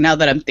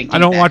I'm thinking, I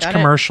don't watch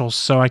commercials,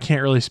 so I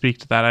can't really speak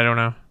to that. I don't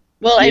know.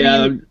 Well,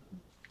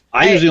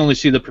 I usually only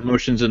see the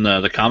promotions in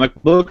the comic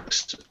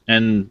books,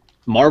 and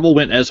Marvel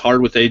went as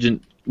hard with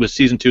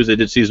season 2 as they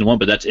did season 1,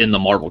 but that's in the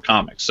Marvel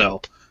comics,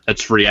 so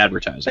that's free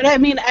advertising. But I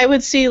mean, I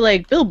would see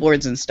like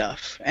billboards and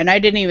stuff, and I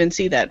didn't even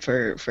see that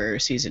for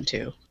season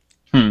 2.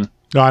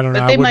 No, I don't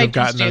know. I wouldn't have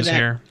gotten those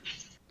here.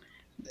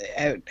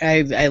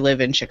 I live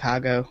in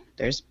Chicago.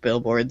 There's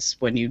billboards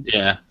when you.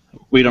 Yeah.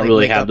 We don't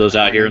really have those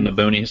out here in the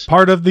boonies.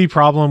 Part of the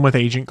problem with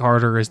Agent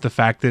Carter is the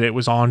fact that it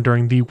was on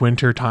during the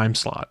winter time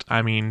slot.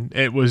 I mean,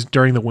 it was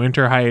during the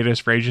winter hiatus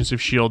for Agents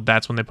of S.H.I.E.L.D.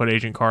 That's when they put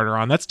Agent Carter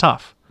on. That's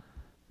tough.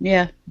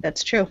 Yeah,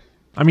 that's true.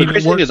 I mean, the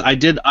crazy thing is,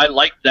 I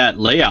like that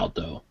layout,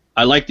 though.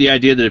 I like the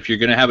idea that if you're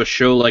going to have a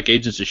show like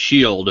Agents of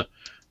S.H.I.E.L.D.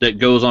 that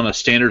goes on a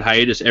standard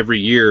hiatus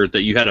every year,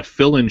 that you had a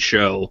fill-in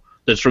show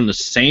that's from the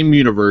same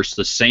universe,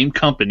 the same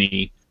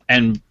company,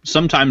 and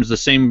sometimes the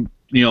same,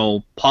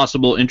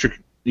 possible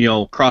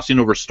crossing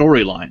over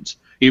storylines,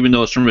 even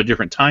though it's from a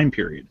different time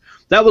period.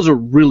 That was a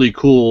really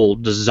cool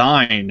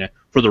design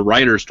for the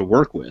writers to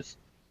work with.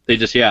 They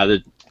just,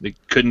 they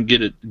couldn't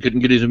get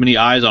as many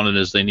eyes on it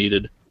as they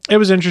needed. It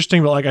was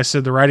interesting, but like I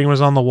said, the writing was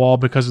on the wall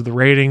because of the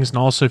ratings, and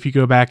also if you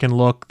go back and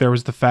look, there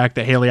was the fact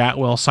that Haley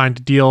Atwell signed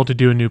a deal to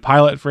do a new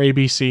pilot for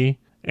ABC,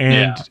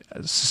 and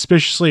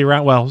suspiciously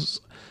around,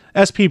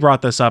 SP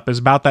brought this up, is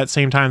about that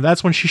same time,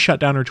 that's when she shut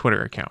down her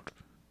Twitter account,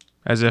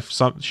 as if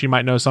she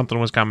might know something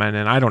was coming,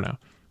 and I don't know.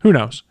 Who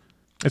knows?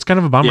 It's kind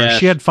of a bummer. Yeah.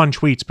 She had fun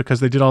tweets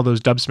because they did all those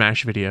Dub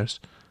Smash videos.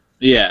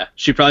 Yeah,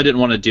 she probably didn't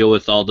want to deal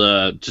with all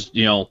the,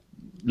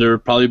 there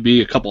would probably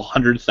be a couple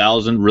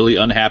 100,000 really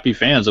unhappy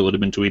fans that would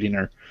have been tweeting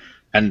her.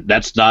 And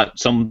that's not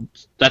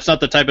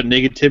the type of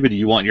negativity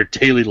you want in your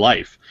daily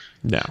life.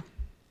 No.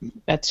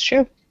 That's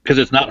true. Because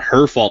it's not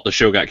her fault the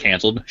show got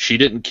canceled. She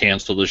didn't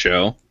cancel the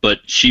show,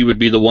 but she would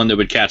be the one that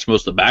would catch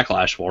most of the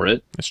backlash for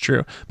it. It's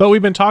true. But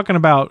we've been talking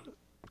about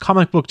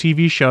comic book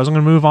TV shows. I'm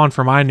going to move on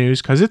for my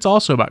news because it's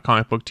also about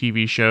comic book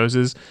TV shows.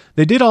 Is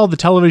they did all the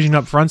television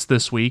upfronts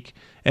this week,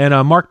 and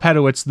Mark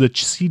Pedowitz, the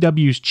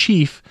CW's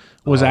chief,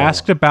 was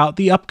asked about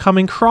the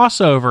upcoming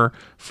crossover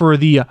for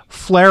the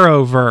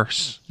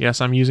Flareoverse.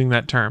 Yes, I'm using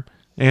that term.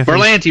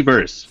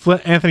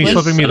 Berlantiverse. Anthony's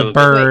flipping me the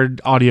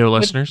bird, audio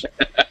listeners.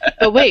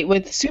 But wait,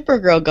 with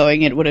Supergirl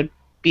going, would it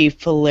be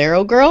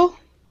Falero Girl?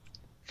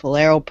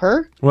 Falero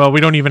Per? Well,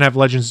 we don't even have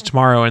Legends of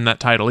Tomorrow in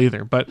that title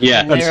either. But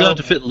yeah, you still have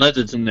to fit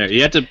Legends in there.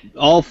 You have to.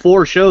 All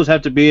 4 shows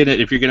have to be in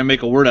it if you're going to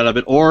make a word out of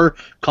it, or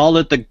call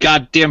it the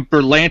goddamn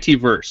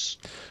Berlantiverse.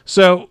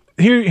 So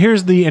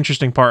here's the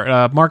interesting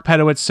part. Mark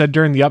Pedowitz said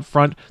during the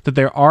upfront that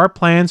there are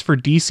plans for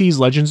DC's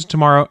Legends of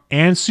Tomorrow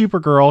and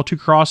Supergirl to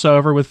cross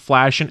over with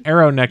Flash and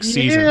Arrow next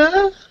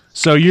season.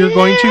 So you're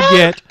going to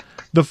get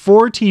the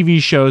 4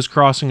 TV shows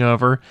crossing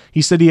over.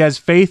 He said he has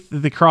faith that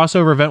the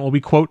crossover event will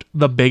be, quote,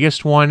 the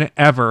biggest one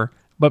ever,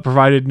 but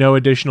provided no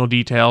additional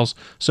details.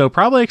 So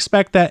probably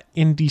expect that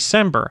in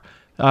December.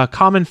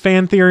 Common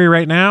fan theory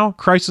right now,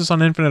 Crisis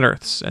on Infinite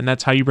Earths, and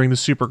that's how you bring the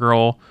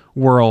Supergirl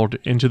world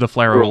into the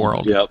Flaro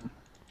world. Yep.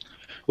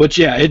 Which,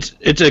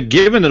 it's a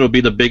given it'll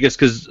be the biggest,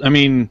 because,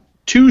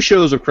 2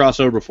 shows have crossed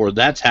over before.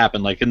 That's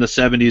happened. Like in the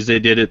 70s, they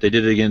did it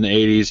again in the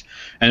 80s,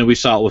 and we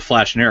saw it with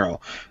Flash and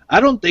Arrow. I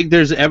don't think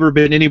there's ever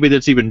been anybody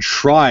that's even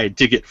tried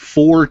to get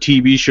 4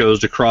 TV shows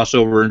to cross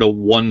over into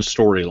one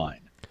storyline.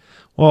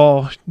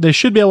 Well, they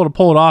should be able to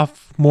pull it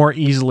off more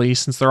easily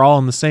since they're all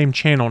on the same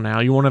channel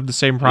now. You won't have the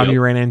same problem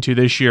you ran into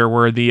this year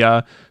where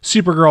the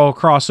Supergirl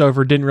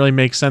crossover didn't really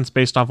make sense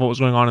based off what was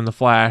going on in the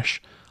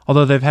Flash.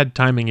 Although they've had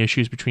timing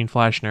issues between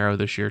Flash and Arrow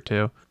this year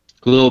too.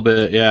 A little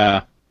bit,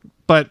 yeah.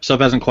 But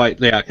stuff hasn't quite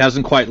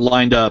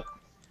lined up.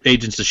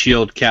 Agents of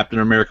S.H.I.E.L.D., Captain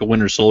America,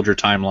 Winter Soldier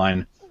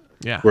timeline.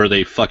 Yeah. Where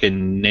they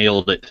fucking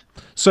nailed it.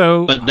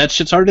 So, but that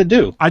shit's hard to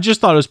do. I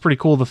just thought it was pretty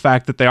cool the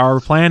fact that they are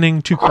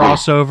planning to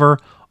cross over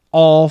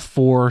all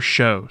 4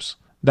 shows.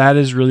 That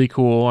is really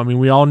cool.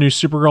 We all knew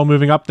Supergirl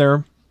moving up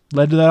there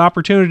led to that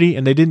opportunity,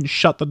 and they didn't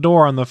shut the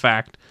door on the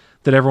fact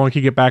that everyone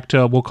could get back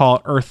to, we'll call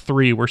it Earth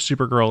 3, where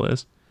Supergirl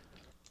is.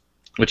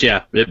 Which,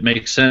 yeah, it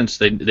makes sense.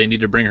 They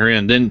need to bring her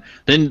in. Then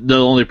the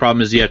only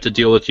problem is you have to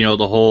deal with, the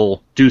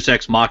whole Deus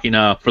Ex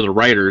Machina for the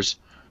writers.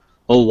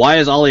 Well, why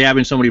is Ollie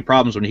having so many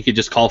problems when he could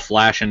just call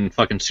Flash and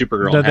fucking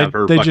Supergirl and have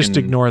her they fucking just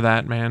ignore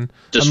that, man.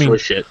 destroy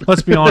shit?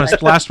 Let's be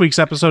honest. Last week's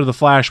episode of The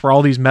Flash, where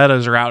all these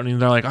metas are out,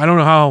 and they're like, I don't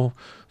know how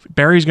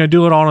Barry's going to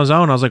do it on his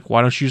own. I was like,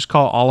 why don't you just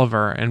call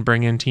Oliver and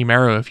bring in Team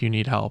Arrow if you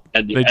need help?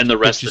 And the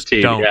rest of the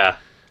team, don't. yeah.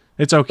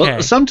 It's okay.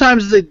 Well,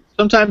 sometimes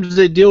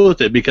they deal with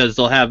it because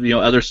they'll have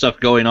other stuff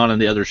going on in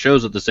the other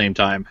shows at the same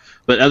time.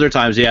 But other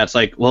times, yeah, it's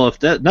like, well,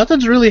 if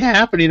nothing's really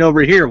happening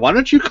over here, why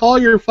don't you call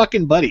your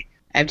fucking buddy?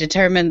 I've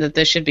determined that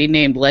this should be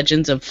named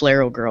Legends of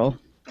Flaro Girl.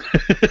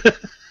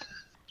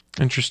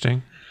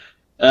 Interesting.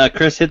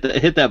 Chris, hit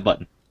that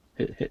button.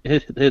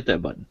 Hit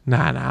that button.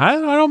 Nah, I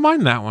don't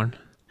mind that one.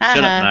 Shut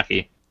up,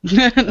 Naki. Do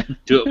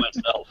it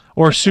myself.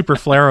 Or Super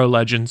Flaro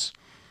Legends.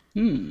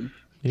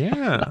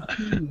 Yeah.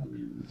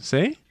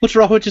 See? What's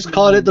wrong with just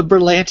calling it the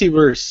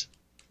Berlantiverse?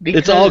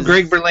 It's all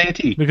Greg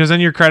Berlanti. Because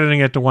then you're crediting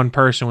it to one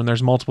person when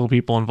there's multiple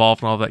people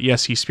involved and all that.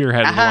 Yes, he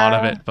spearheaded a lot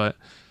of it, but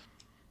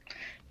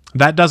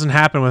that doesn't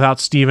happen without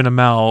Stephen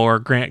Amell or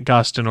Grant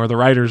Gustin or the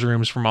writers'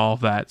 rooms from all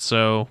of that.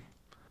 So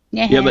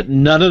yeah, but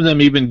none of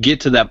them even get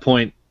to that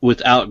point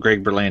without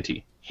Greg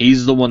Berlanti.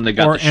 He's the one that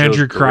got or the shows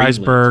Andrew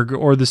Kreisberg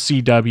or the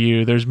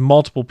CW. There's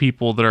multiple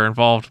people that are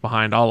involved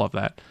behind all of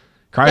that.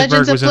 Kreisberg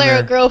Legends was of in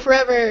there. Flaro Girl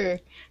forever.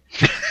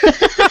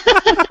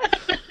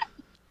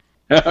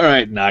 All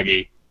right,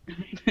 Nagi.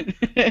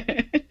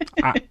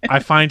 I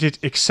find it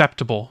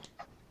acceptable.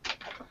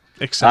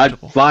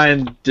 Acceptable. I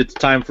find it's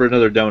time for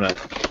another donut.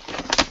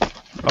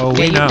 Oh, Yeah,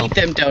 we you know. eat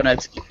them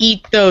donuts.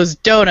 Eat those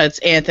donuts,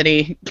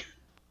 Anthony.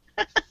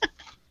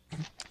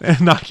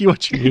 Naki,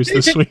 what's your news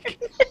this week?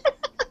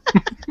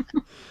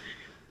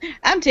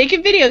 I'm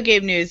taking video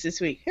game news this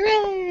week.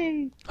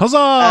 Hooray!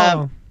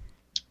 Huzzah!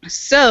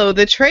 So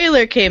the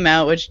trailer came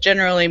out, which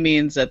generally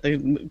means that the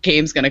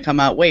game's going to come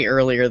out way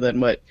earlier than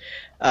what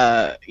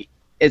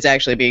is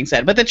actually being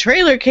said. But the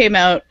trailer came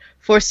out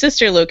for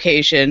Sister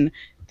Location,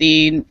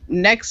 the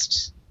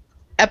next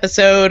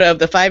episode of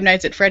the Five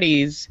Nights at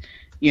Freddy's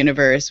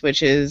universe,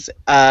 which is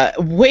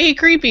way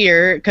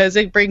creepier because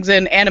it brings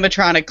in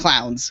animatronic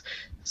clowns.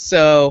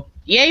 So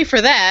yay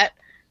for that.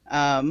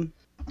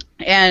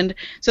 And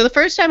so the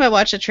first time I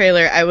watched the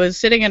trailer, I was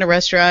sitting in a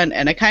restaurant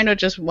and I kind of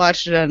just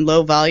watched it on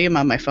low volume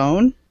on my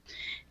phone.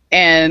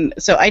 And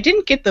so I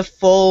didn't get the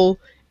full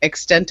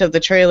extent of the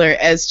trailer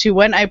as to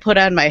when I put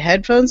on my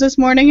headphones this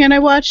morning and I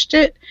watched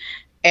it.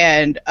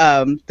 And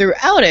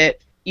throughout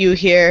it, you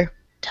hear,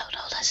 "Don't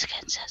hold us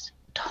against us.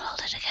 Don't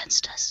hold it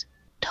against us.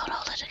 Don't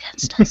hold it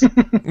against us.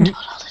 Don't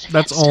hold it against us."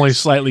 That's only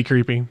slightly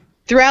creepy.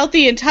 Throughout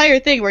the entire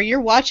thing, where you're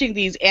watching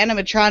these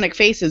animatronic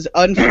faces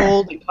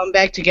unfold and come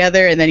back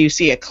together, and then you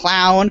see a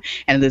clown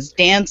and this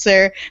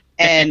dancer,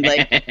 and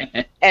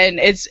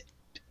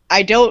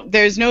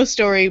there's no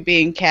story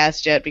being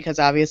cast yet because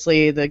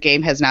obviously the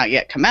game has not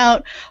yet come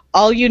out.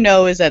 All you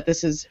know is that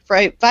this is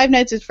Five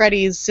Nights at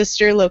Freddy's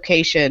Sister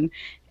Location.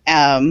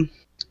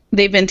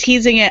 They've been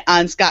teasing it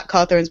on Scott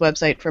Cawthorn's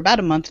website for about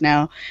a month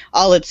now.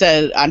 All it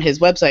said on his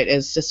website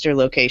is Sister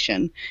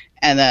Location.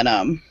 And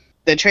then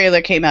the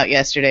trailer came out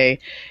yesterday.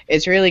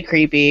 It's really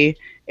creepy.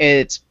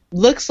 It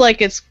looks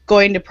like it's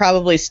going to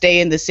probably stay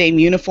in the same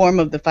uniform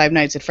of the Five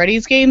Nights at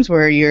Freddy's games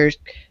where you're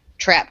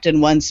trapped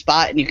in one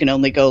spot and you can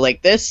only go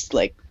like this,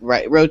 like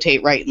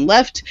rotate right and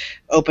left,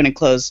 open and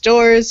close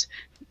doors,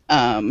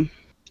 turn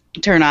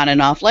on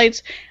and off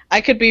lights. I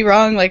could be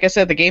wrong. Like I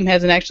said, the game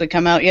hasn't actually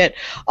come out yet.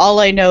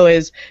 All I know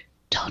is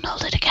 "Don't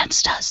hold it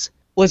against us"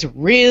 was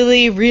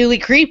really, really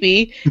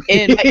creepy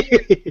in my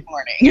ears this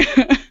morning.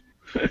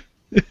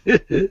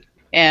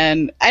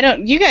 And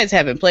you guys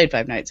haven't played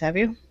Five Nights, have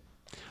you?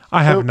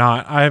 I have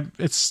not.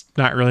 It's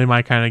not really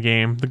my kind of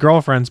game. The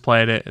girlfriends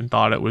played it and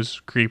thought it was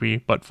creepy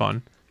but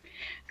fun.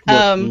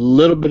 A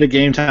little bit of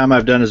game time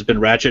I've done has been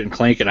Ratchet and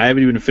Clank, and I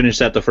haven't even finished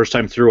that the first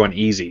time through on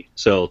easy.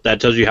 So that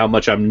tells you how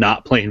much I'm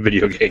not playing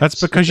video games. That's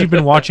because you've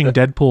been watching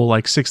Deadpool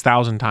like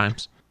 6,000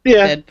 times.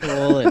 Yeah.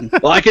 Deadpool and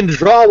Well, I can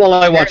draw while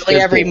I watch Deadpool.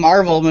 every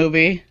Marvel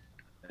movie.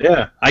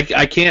 Yeah,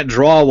 I can't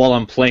draw while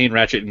I'm playing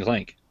Ratchet and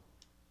Clank.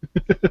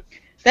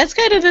 That's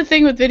kind of the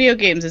thing with video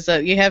games is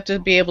that you have to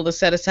be able to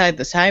set aside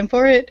the time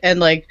for it. And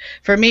like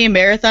for me,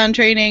 marathon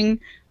training,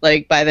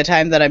 like by the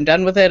time that I'm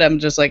done with it, I'm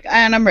just like,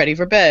 and I'm ready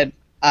for bed.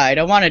 I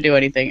don't want to do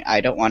anything. I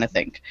don't want to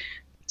think.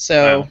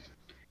 So,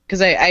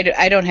 because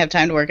I don't have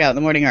time to work out in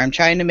the morning, or I'm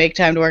trying to make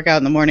time to work out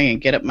in the morning and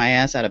get up my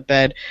ass out of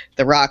bed.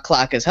 The rock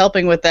clock is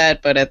helping with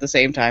that, but at the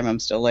same time, I'm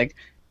still like.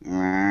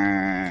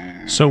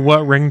 So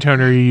what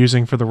ringtone are you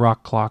using for the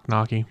rock clock,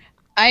 Naki?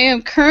 I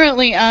am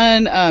currently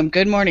on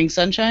Good Morning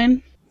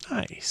Sunshine.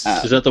 Nice.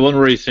 Is that the one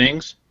where he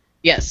sings?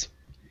 Yes.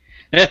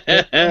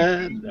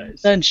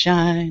 Nice.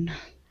 Sunshine.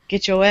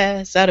 Get your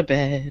ass out of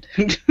bed.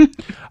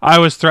 I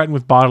was threatened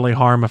with bodily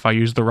harm if I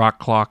used the rock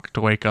clock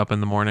to wake up in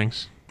the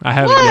mornings. I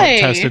haven't Why?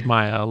 yet tested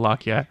my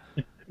luck yet.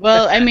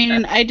 Well, I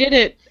mean, I did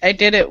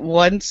it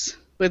once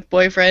with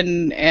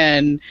boyfriend,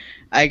 and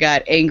I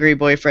got angry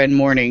boyfriend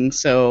morning,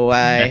 so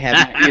I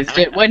haven't used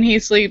it when he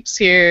sleeps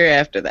here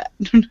after that.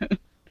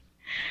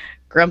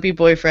 Grumpy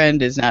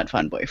boyfriend is not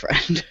fun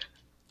boyfriend.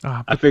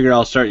 I figured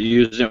I'll start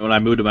using it when I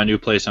move to my new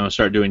place. I'm going to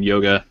start doing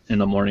yoga in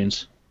the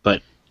mornings.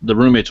 But the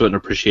roommates wouldn't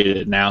appreciate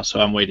it now,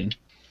 so I'm waiting.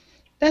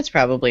 That's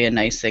probably a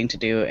nice thing to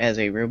do as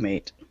a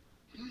roommate.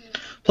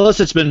 Plus,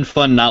 it's been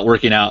fun not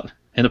working out.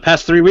 In the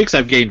past 3 weeks,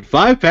 I've gained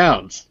 5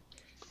 pounds.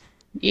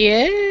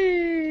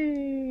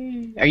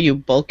 Yay! Are you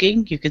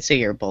bulking? You could say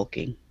you're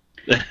bulking.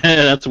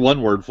 That's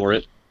one word for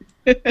it.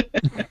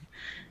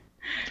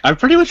 I've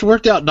pretty much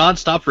worked out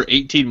nonstop for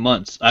 18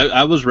 months.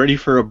 I was ready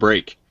for a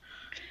break.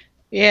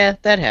 Yeah,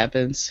 that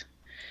happens.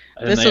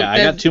 I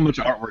got too much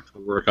artwork to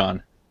work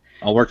on.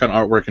 I'll work on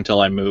artwork until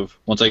I move.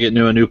 Once I get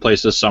into a new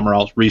place this summer,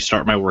 I'll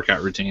restart my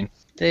workout routine.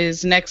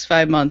 These next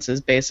 5 months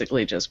is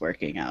basically just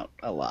working out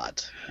a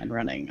lot and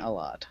running a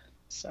lot.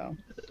 So,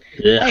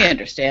 yeah. I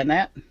understand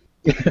that.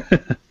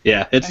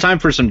 Yeah, it's time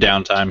for some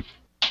downtime.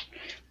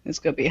 It's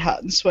going to be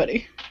hot and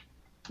sweaty.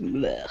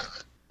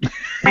 Blech.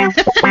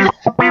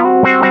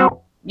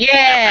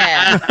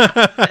 Yeah!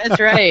 That's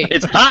right.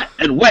 It's hot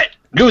and wet.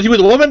 Good with you with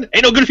a woman,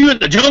 ain't no good for you in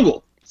the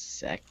jungle.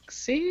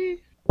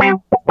 Sexy.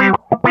 I'm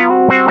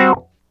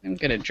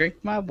going to drink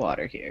my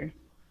water here.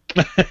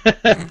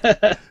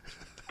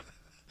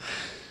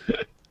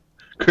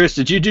 Chris,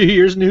 did you do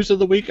your news of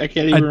the week? I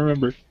can't even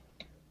remember.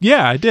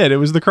 Yeah, I did. It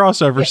was the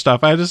crossover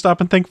stuff. I had to stop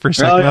and think for a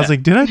second. I was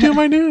like, did I do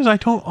my news? I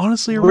don't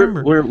honestly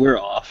remember. We're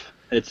off.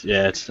 We're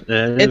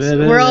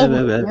all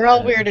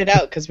weirded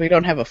out because we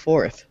don't have a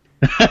fourth.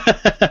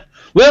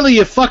 Willie,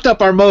 you fucked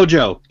up our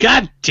mojo.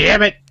 God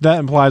damn it. That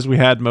implies we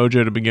had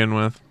mojo to begin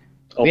with.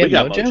 Oh, we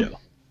got mojo.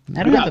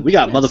 We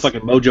got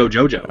motherfucking mojo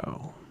jojo.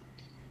 Oh.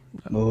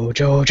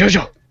 Mojo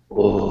jojo.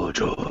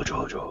 Mojo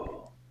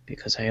jojo.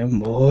 Because I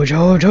am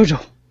mojo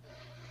jojo.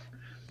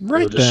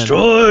 Right we'll then.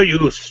 Destroy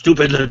you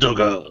stupid little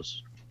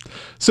girls.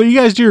 So you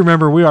guys do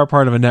remember we are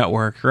part of a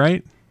network,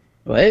 right?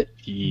 What?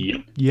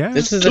 Yeah.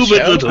 This is a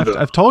show?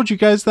 I've told you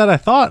guys that. I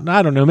thought.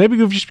 I don't know. Maybe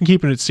we've just been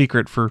keeping it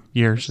secret for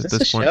years at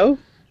this point. Show?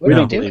 What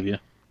are we doing? You.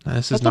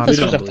 This is not a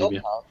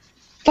show.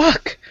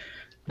 Fuck.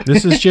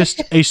 This is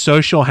just a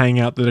social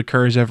hangout that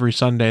occurs every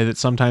Sunday that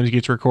sometimes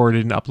gets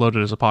recorded and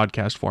uploaded as a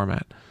podcast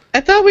format.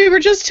 I thought we were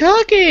just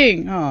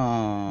talking.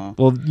 Aww.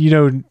 Well,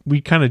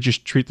 we kind of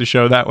just treat the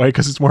show that way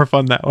because it's more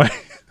fun that way.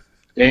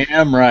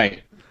 Damn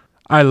right.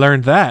 I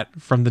learned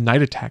that from the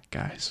Night Attack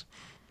guys.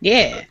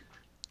 Yeah.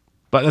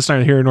 But that's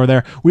neither here nor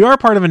there. We are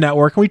part of a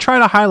network, and we try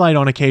to highlight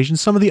on occasion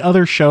some of the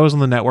other shows on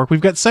the network.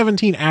 We've got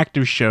 17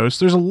 active shows.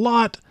 There's a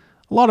lot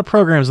of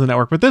programs on the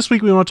network. But this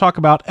week we want to talk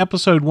about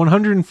episode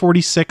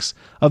 146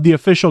 of the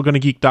official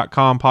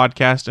GonnaGeek.com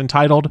podcast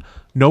entitled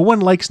No One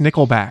Likes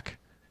Nickelback,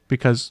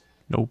 because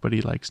nobody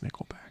likes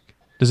Nickelback.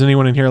 Does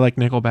anyone in here like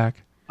Nickelback?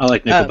 I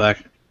like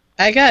Nickelback.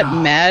 I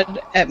got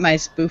mad at my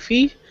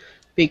spoofy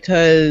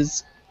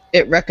because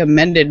it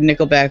recommended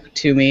Nickelback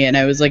to me, and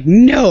I was like,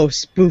 no,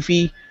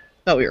 spoofy.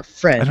 Thought we were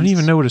friends. I don't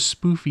even know what a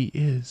spoofy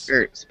is.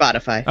 Or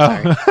Spotify.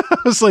 Sorry. I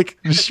was like,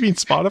 does she mean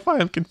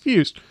Spotify? I'm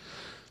confused.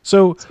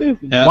 So,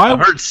 yeah, I've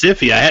heard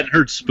Siffy. I hadn't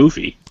heard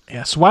Spoofy.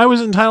 Yeah, so why was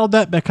it entitled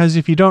that? Because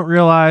if you don't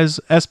realize,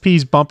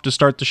 SP's bump to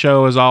start the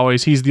show, as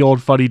always, he's the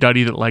old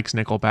fuddy-duddy that likes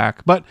Nickelback.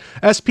 But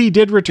SP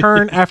did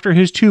return after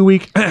his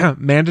 2-week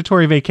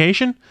mandatory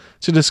vacation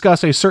to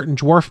discuss a certain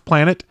dwarf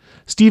planet.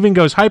 Steven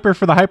goes hyper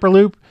for the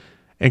Hyperloop,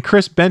 and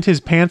Chris bent his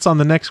pants on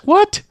the next...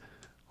 What?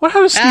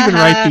 How does Steven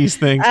write these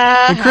things?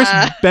 And Chris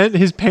bent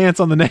his pants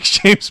on the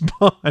next James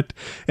Bond.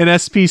 In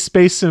SP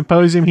Space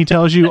Symposium, he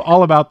tells you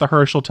all about the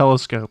Herschel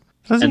telescope.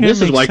 And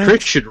this is why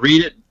Chris should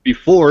read it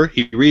before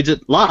he reads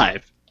it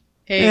live.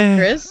 Hey,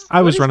 Chris,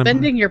 I was what does running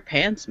bending your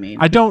pants mean?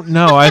 I don't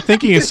know. I'm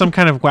thinking it's some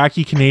kind of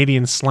wacky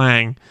Canadian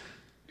slang.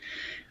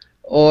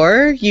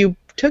 Or you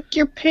took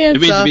your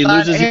pants off if he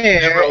loses, on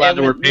air. He's never allowed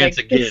to wear pants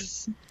again.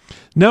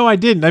 No, I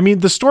didn't. I mean,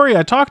 the story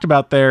I talked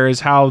about there is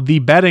how the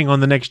betting on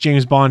the next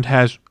James Bond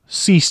has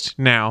ceased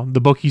now.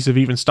 The bookies have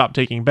even stopped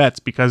taking bets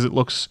because it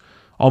looks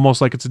almost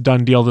like it's a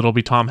done deal that it'll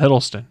be Tom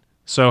Hiddleston.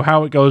 So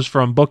how it goes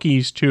from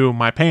bookies to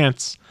my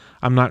pants,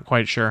 I'm not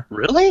quite sure.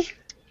 Really?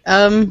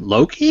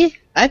 Loki?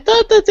 I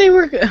thought that they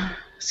were...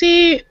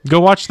 See... Go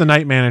watch The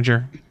Night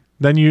Manager.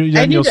 Then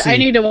you'll see. I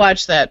need to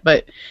watch that,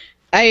 but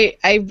I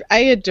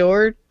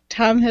adore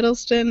Tom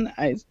Hiddleston.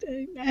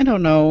 I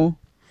don't know.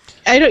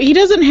 He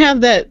doesn't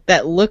have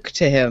that look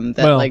to him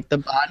that like the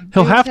Bond.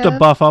 He'll have to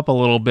buff up a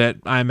little bit,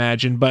 I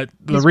imagine. But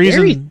He's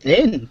very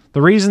thin.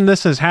 The reason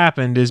this has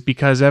happened is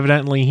because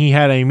evidently he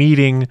had a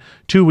meeting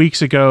 2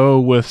 weeks ago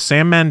with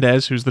Sam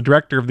Mendes, who's the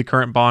director of the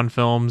current Bond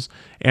films,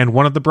 and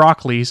one of the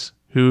Broccoli's,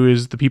 who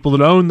is the people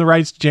that own the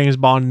rights to James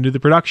Bond and do the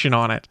production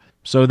on it.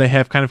 So they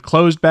have kind of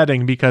closed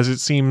betting because it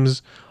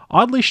seems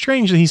oddly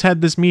strange that he's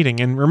had this meeting.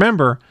 And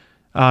remember,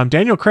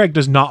 Daniel Craig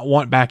does not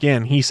want back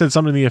in. He said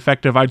something to the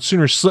effect of, I'd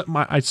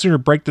sooner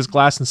break this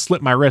glass and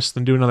slit my wrist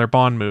than do another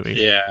Bond movie.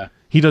 Yeah.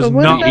 He does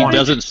not want. He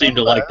doesn't seem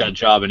to like that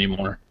job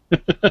anymore.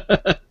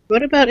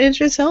 What about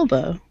Idris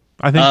Elba?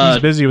 I think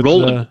he's busy with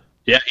Roland.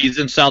 Yeah, he's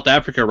in South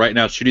Africa right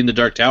now shooting the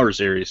Dark Tower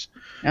series.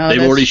 Oh, they've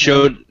that's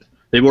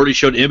already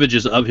showed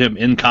images of him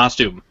in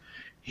costume.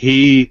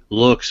 He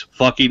looks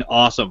fucking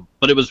awesome.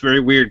 But it was very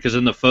weird because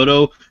in the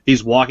photo,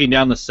 he's walking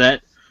down the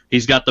set.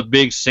 He's got the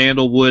big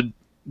sandalwood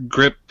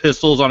grip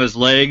pistols on his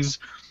legs.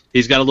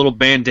 He's got a little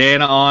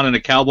bandana on and a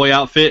cowboy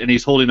outfit, and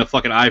he's holding a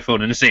fucking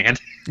iPhone in his hand.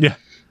 Yeah.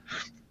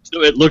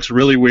 So it looks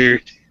really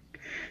weird.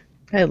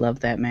 I love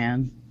that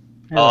man.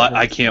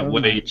 I can't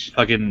wait.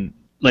 Fucking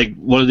like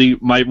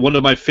one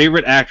of my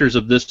favorite actors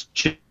of this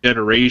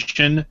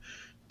generation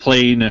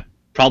playing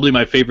probably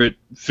my favorite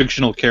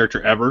fictional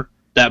character ever.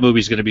 That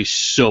movie's going to be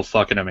so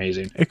fucking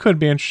amazing. It could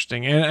be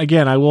interesting. And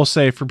again, I will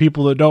say, for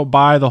people that don't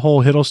buy the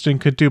whole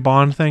Hiddleston could do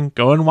Bond thing,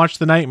 go and watch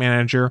The Night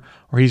Manager,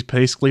 where he's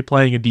basically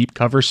playing a deep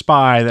cover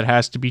spy that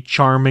has to be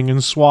charming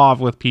and suave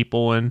with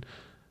people and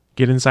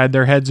get inside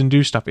their heads and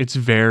do stuff. It's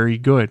very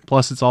good.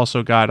 Plus, it's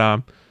also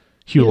got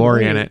Hugh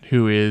Laurie in it,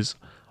 who is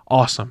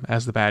awesome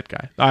as the bad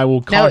guy. I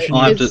will caution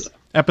you,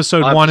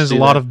 episode 1 is a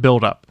lot of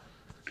build-up.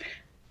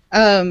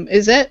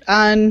 Is it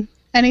on...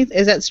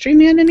 Is that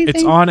streaming on anything?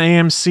 It's on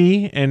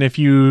AMC, and if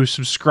you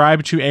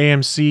subscribe to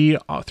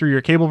AMC through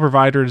your cable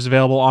provider, it's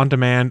available on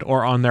demand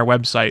or on their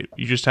website.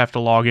 You just have to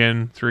log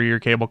in through your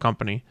cable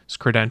company's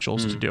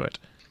credentials to do it.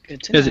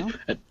 Good to know.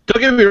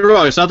 Don't get me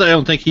wrong. It's not that I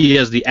don't think he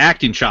has the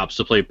acting chops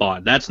to play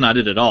Bond. That's not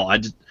it at all.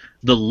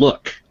 The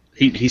look.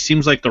 He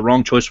seems like the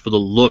wrong choice for the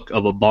look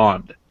of a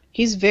Bond.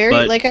 He's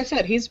very, like I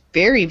said, he's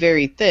very,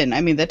 very thin.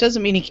 I mean, that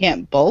doesn't mean he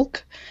can't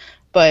bulk,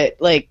 but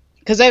like,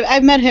 because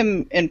I've met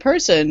him in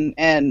person,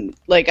 and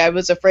like I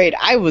was afraid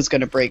I was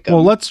going to break him.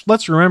 Well,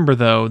 let's remember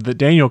though that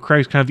Daniel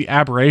Craig's kind of the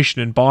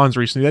aberration in Bonds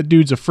recently. That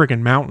dude's a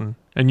freaking mountain,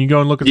 and you go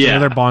and look at the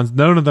other Bonds.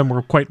 None of them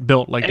were quite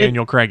built like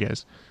Daniel Craig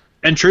is.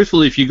 And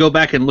truthfully, if you go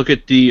back and look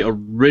at the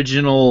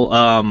original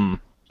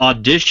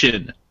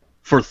audition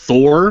for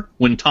Thor,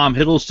 when Tom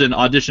Hiddleston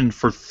auditioned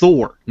for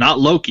Thor, not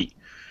Loki,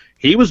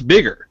 he was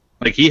bigger.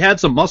 Like he had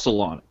some muscle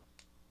on him.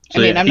 So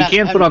he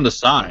can put on the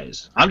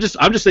size. I'm just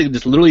saying,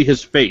 just literally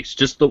his face,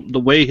 just the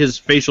way his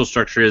facial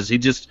structure is.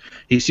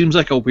 He seems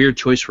like a weird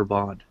choice for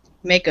Bond.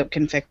 Makeup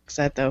can fix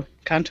that though.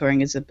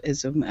 Contouring is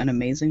an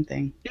amazing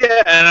thing.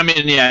 Yeah, and I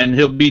mean, and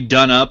he'll be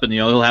done up, and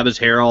he'll have his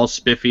hair all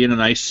spiffy in a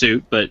nice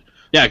suit. But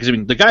yeah, because I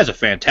mean, the guy's a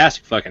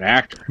fantastic fucking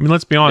actor. I mean,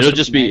 let's be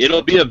honest.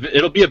 It'll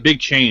be a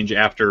big change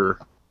after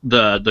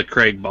the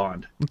Craig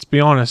Bond. Let's be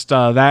honest,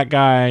 that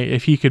guy,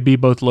 if he could be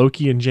both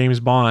Loki and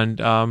James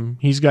Bond,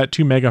 he's got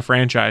 2 mega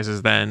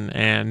franchises then,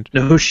 and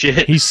no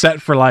shit, he's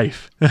set for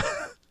life.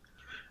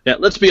 Yeah,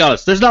 let's be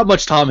honest, there's not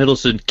much Tom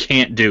Hiddleston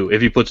can't do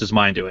if he puts his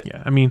mind to it.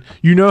 Yeah, I mean,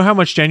 you know how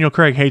much Daniel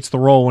Craig hates the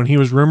role when he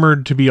was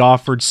rumored to be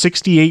offered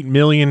 £68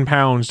 million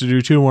to do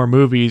 2 more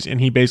movies,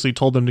 and he basically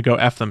told them to go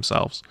F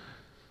themselves.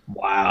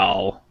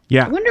 Wow.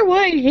 Yeah. I wonder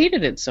why he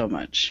hated it so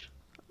much.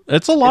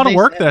 It's a lot of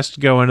work that has to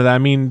go into that. I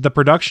mean, the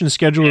production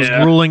schedule is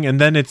grueling,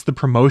 and then it's the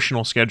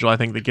promotional schedule, I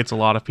think, that gets a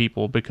lot of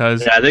people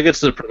because... Yeah, I think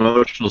it's the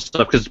promotional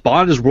stuff, because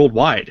Bond is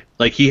worldwide.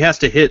 Like, he has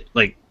to hit,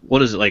 like,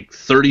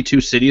 32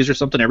 cities or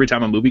something every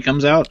time a movie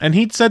comes out? And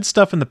he'd said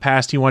stuff in the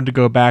past he wanted to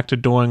go back to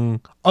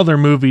doing other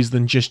movies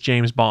than just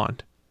James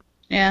Bond.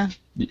 Yeah.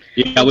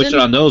 Yeah, I wish it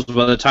on those.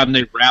 By the time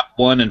they wrap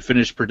one and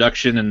finish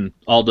production and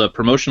all the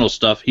promotional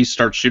stuff, he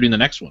starts shooting the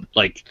next one.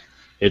 Like,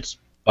 it's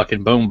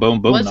fucking boom,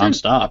 boom, boom,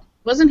 nonstop.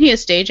 Wasn't he a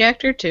stage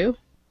actor too?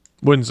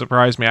 Wouldn't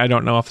surprise me. I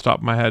don't know off the top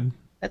of my head.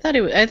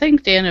 I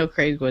think Daniel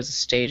Craig was a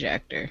stage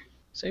actor.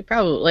 So he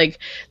probably, like,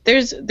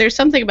 there's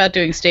something about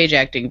doing stage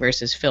acting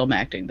versus film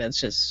acting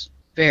that's just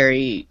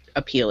very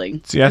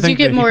appealing. See, I think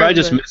you probably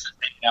just misses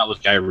hanging out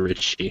with Guy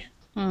Ritchie.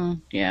 Oh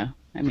yeah,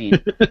 I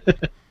mean.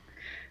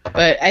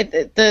 But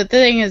the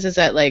thing is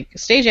that, like,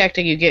 stage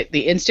acting, you get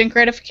the instant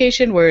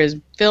gratification, whereas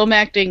film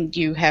acting,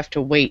 you have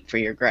to wait for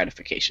your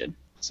gratification.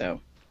 So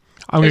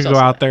I'm going to go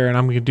out there and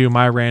I'm going to do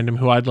my random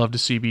who I'd love to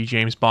see be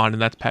James Bond,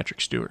 and that's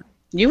Patrick Stewart.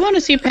 You want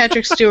to see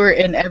Patrick Stewart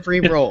in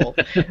every role.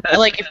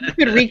 Like, if you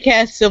could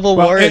recast Civil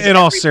War... in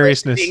all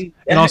seriousness,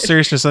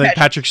 I think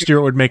Patrick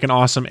Stewart would make an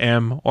awesome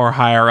M or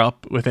higher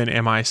up within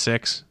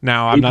MI6.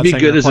 Now, I'm not saying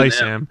to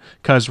replace him,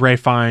 because Ralph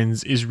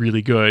Fiennes is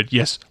really good.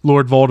 Yes,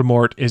 Lord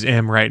Voldemort is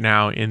M right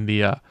now in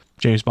the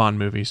James Bond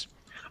movies.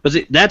 But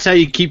see, that's how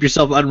you keep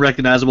yourself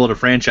unrecognizable in a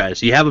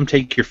franchise. You have them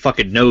take your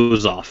fucking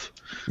nose off.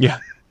 Yeah.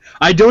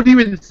 I don't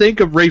even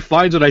think of Ralph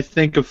Fiennes when I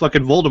think of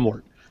fucking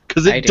Voldemort.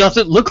 Because it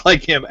doesn't look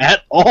like him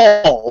at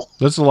all.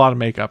 That's a lot of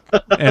makeup.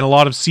 And a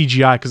lot of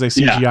CGI, because they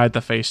CGI'd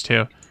the face,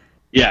 too.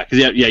 Yeah,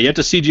 because you have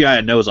to CGI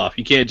a nose off.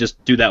 You can't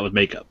just do that with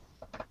makeup.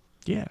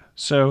 Yeah,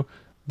 so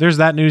there's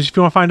that news. If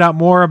you want to find out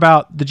more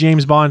about the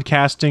James Bond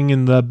casting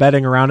and the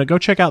betting around it, go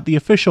check out the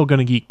official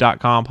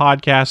GonnaGeek.com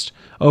podcast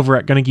over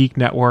at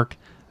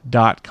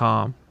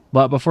GonnaGeekNetwork.com.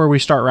 But before we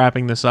start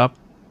wrapping this up,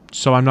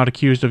 so I'm not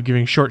accused of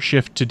giving short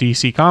shift to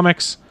DC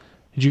Comics,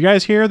 did you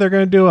guys hear they're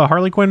going to do a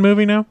Harley Quinn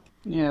movie now?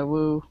 Yeah,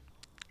 woo.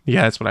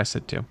 Yeah, that's what I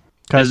said too.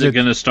 Is it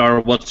going to star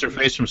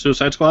what's-her-face from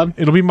Suicide Squad?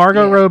 It'll be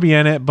Margot Robbie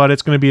in it, but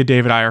it's going to be a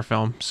David Ayer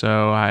film,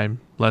 so I'm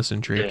less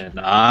intrigued. And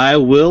I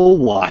will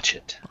watch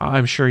it.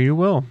 I'm sure you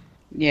will.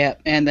 Yeah,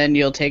 and then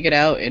you'll take it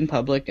out in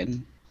public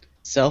and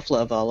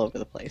self-love all over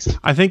the place.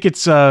 I think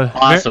it's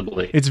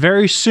Possibly. it's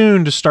very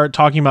soon to start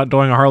talking about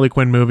doing a Harley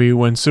Quinn movie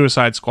when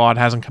Suicide Squad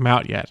hasn't come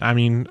out yet. I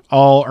mean,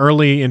 all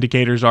early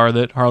indicators are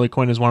that Harley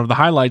Quinn is one of the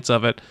highlights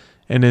of it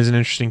and is an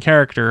interesting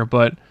character,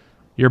 but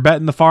you're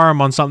betting the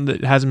farm on something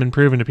that hasn't been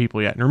proven to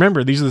people yet. And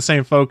remember, these are the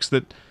same folks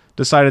that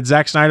decided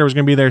Zack Snyder was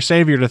going to be their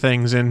savior to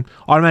things and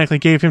automatically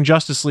gave him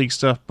Justice League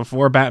stuff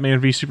before Batman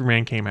v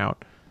Superman came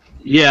out.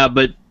 Yeah,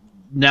 but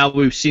now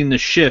we've seen the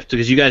shift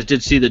because you guys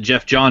did see that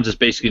Jeff Johns is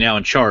basically now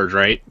in charge,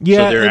 right?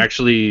 Yeah, so they're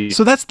actually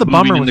so that's the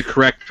moving bummer in with, the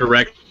correct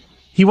direction.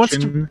 He wants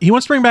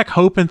to bring back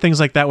hope and things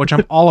like that, which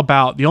I'm all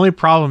about. The only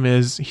problem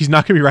is he's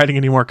not going to be writing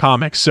any more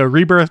comics. So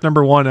Rebirth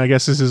 #1, I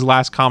guess, is his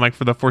last comic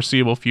for the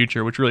foreseeable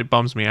future, which really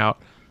bums me out.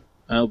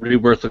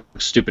 Rebirth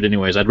looks stupid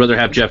anyways. I'd rather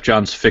have Jeff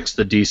Johns fix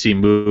the DC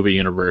movie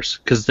universe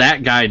because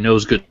that guy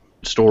knows good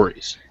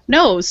stories.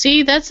 No,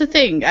 see, that's the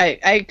thing.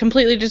 I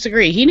completely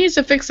disagree. He needs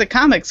to fix the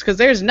comics because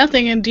there's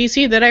nothing in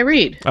DC that I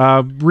read.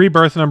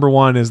 Rebirth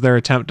 #1 is their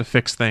attempt to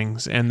fix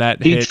things, and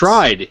that he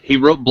tried. He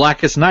wrote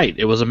Blackest Night.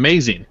 It was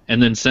amazing,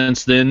 and then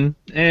since then,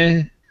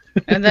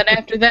 And then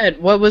after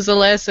that, what was the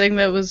last thing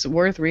that was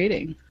worth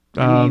reading?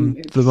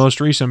 The most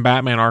recent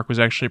Batman arc was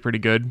actually pretty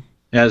good.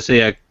 Yeah,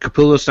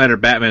 Capullo Snyder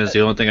Batman is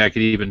the only thing I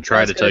could even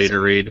try to tell you to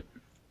read.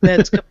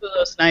 That's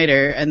Capullo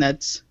Snyder, and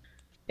that's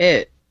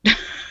it.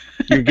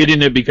 You're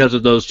getting it because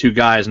of those two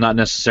guys, not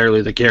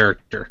necessarily the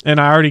character. And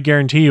I already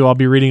guarantee you I'll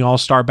be reading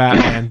All-Star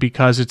Batman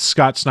because it's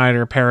Scott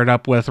Snyder paired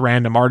up with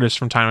random artists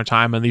from time to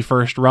time, and the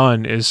first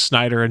run is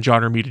Snyder and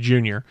John Romita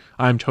Jr.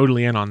 I'm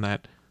totally in on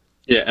that.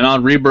 Yeah, and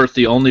on Rebirth,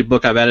 the only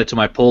book I've added to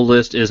my pull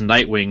list is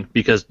Nightwing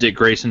because Dick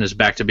Grayson is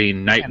back to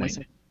being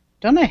Nightwing.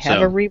 Don't I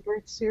have a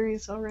Rebirth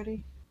series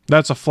already?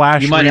 That's a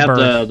Flash You might Rebirth.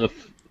 have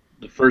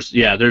the first,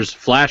 there's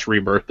Flash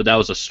Rebirth, but that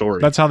was a story.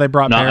 That's how they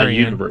brought not Barry a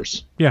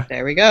universe. in. Yeah.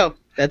 There we go.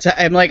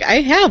 I'm like, I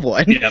have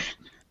one. Yep.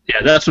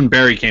 Yeah, that's when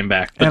Barry came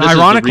back. But and this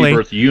ironically, is the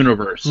Rebirth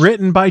universe.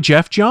 Written by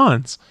Jeff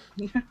Johns.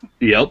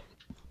 Yep.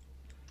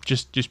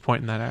 Just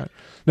pointing that out.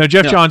 No,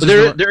 Jeff Johns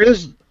there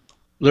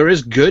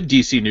is good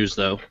DC news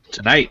though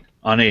tonight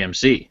on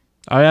AMC.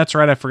 Oh, that's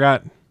right. I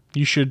forgot.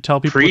 You should tell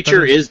people.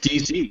 Preacher is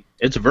DC.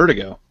 It's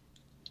Vertigo.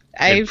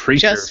 I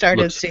just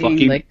started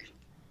seeing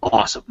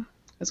awesome.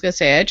 I was gonna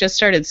say I just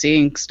started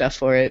seeing stuff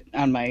for it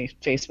on my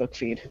Facebook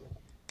feed.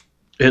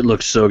 It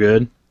looks so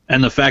good,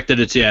 and the fact that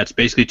it's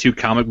basically two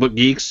comic book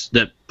geeks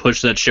that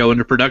push that show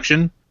into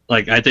production.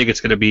 Like, I think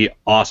it's going to be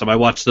awesome. I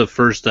watched the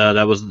first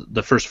that was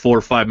the first 4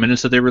 or 5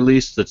 minutes that they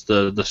released. That's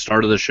the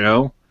start of the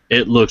show.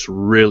 It looks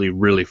really,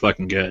 really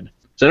fucking good.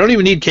 So I don't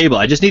even need cable.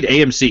 I just need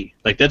AMC.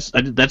 Like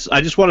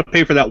I just want to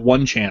pay for that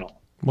one channel.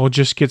 Well,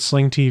 just get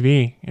Sling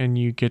TV, and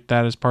you get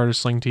that as part of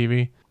Sling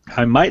TV.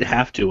 I might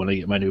have to when I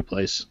get my new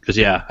place. Because,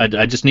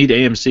 I just need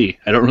AMC.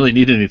 I don't really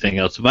need anything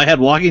else. If I had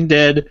Walking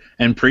Dead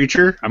and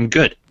Preacher, I'm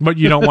good. But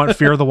you don't want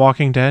Fear the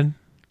Walking Dead?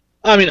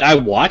 I mean, I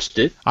watched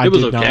it. It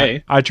was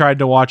okay. Not. I tried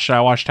to watch it.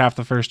 I watched half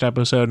the first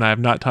episode, and I have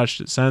not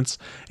touched it since.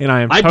 And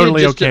I am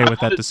totally okay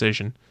with that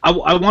decision. I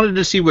wanted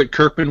to see what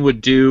Kirkman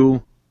would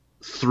do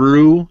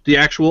through the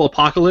actual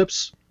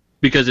apocalypse,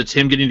 because it's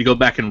him getting to go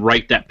back and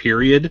write that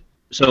period.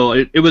 So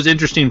it was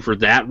interesting for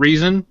that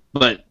reason.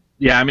 But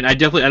yeah, I mean, I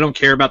don't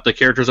care about the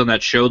characters on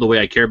that show the way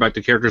I care about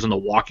the characters on The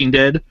Walking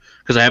Dead,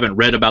 because I haven't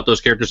read about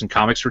those characters in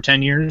comics for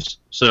 10 years.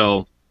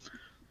 So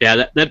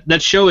yeah,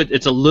 that show,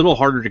 it's a little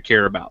harder to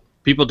care about.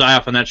 People die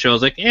off on that show. I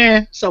was like,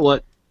 so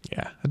what?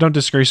 Yeah, I don't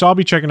disagree. So I'll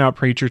be checking out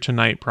Preacher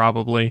tonight,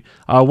 probably.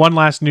 One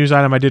last news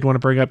item I did want to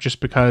bring up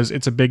just because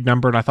it's a big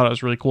number and I thought it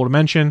was really cool to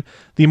mention.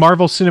 The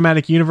Marvel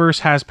Cinematic Universe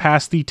has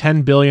passed the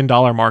 $10 billion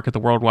mark at the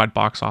worldwide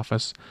box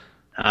office.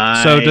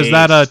 Nice. So does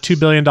that $2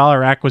 billion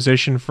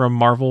acquisition from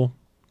Marvel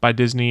by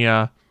Disney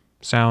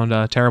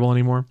sound terrible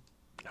anymore?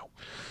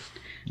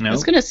 No. I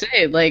was going to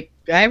say, like,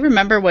 I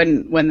remember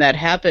when that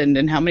happened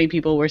and how many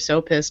people were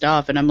so pissed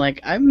off. And I'm like,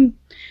 I'm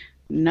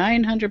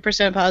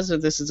 900%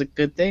 positive this is a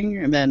good thing,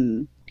 and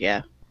then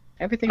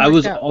everything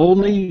worked out.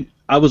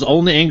 I was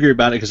only angry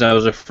about it because I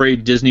was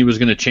afraid Disney was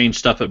going to change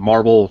stuff at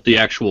Marvel, the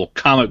actual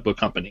comic book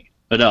company.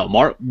 But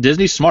no,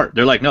 Disney's smart.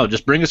 They're like, no,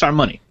 just bring us our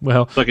money.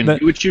 Well, fucking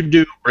do what you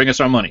do, bring us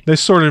our money. They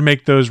sort of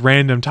make those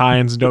random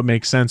tie-ins that don't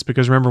make sense,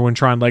 because remember when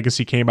Tron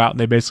Legacy came out and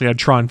they basically had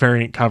Tron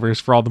variant covers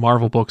for all the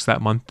Marvel books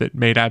that month that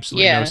made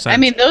absolutely no sense. I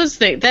mean,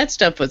 that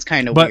stuff was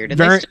kind of weird.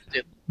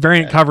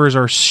 Variant covers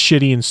are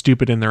shitty and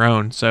stupid in their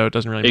own, so it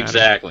doesn't really matter.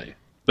 Exactly.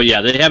 But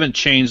yeah, they haven't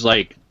changed,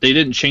 they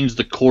didn't change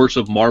the course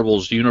of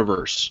Marvel's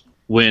universe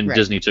when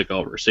Disney took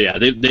over. So yeah,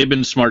 they've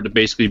been smart to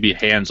basically be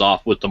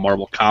hands-off with the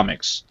Marvel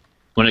comics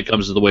when it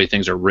comes to the way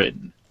things are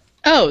written.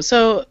 Oh,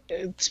 so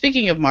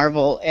speaking of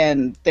Marvel,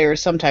 and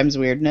there's sometimes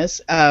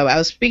weirdness, I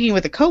was speaking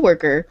with a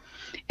coworker,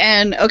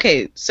 and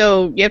okay,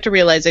 so you have to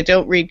realize I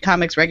don't read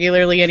comics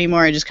regularly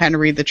anymore. I just kind of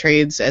read the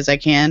trades as I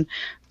can.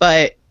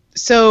 But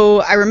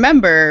so I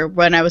remember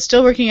when I was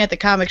still working at the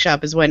comic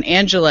shop is when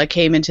Angela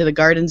came into the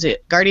Guardians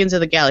of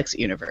the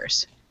Galaxy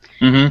universe.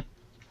 Mm-hmm.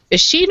 Is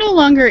she no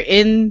longer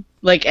in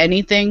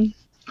anything?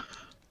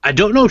 I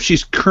don't know if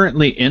she's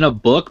currently in a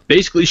book.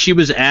 Basically, she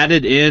was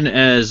added in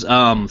as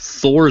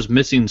Thor's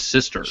missing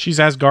sister. She's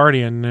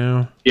Asgardian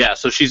now. Yeah,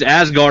 so she's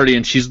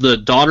Asgardian. She's the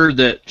daughter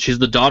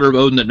of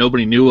Odin that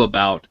nobody knew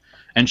about,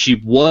 and she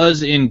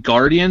was in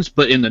Guardians.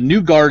 But in the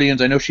new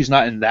Guardians, I know she's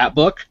not in that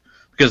book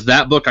because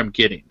that book I'm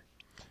getting.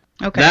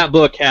 Okay. That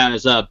book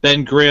has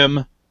Ben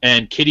Grimm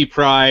and Kitty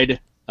Pryde,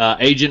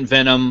 Agent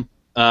Venom,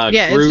 Groot,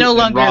 it's no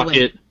longer and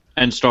Rocket,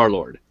 and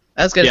Star-Lord.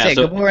 I was gonna say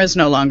Gamora's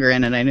no longer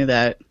in it. I knew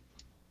that.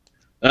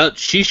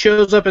 She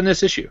shows up in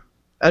this issue.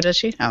 Oh, does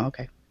she? Oh,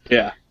 okay.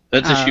 Yeah,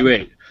 that's issue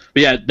 8.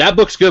 But yeah, that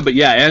book's good. But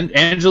yeah, and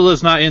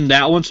Angela's not in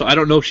that one, so I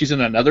don't know if she's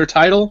in another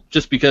title.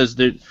 Just because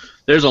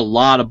there's a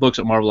lot of books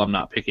at Marvel I'm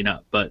not picking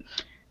up. But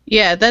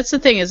yeah, that's the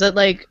thing. Is that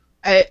like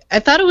I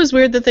thought it was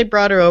weird that they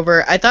brought her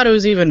over. I thought it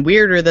was even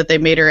weirder that they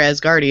made her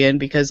Asgardian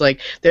because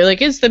like they're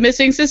like it's the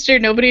missing sister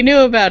nobody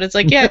knew about. It's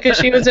like yeah, because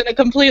she was in a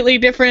completely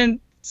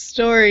different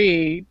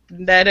story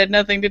that had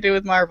nothing to do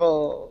with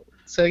Marvel.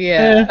 So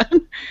yeah.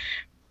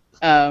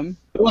 It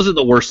wasn't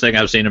the worst thing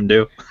I've seen him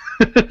do.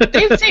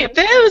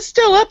 That was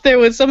still up there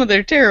with some of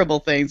their terrible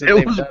things. It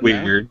was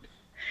weird.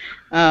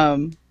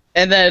 And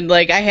then,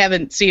 like, I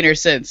haven't seen her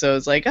since, so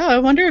it's like, oh, I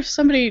wonder if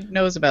somebody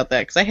knows about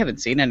that, because I haven't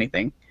seen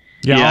anything.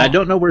 Yeah, I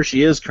don't know where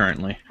she is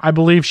currently. I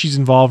believe she's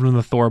involved in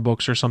the Thor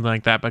books or something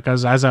like that,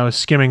 because as I was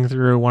skimming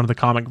through one of the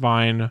Comic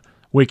Vine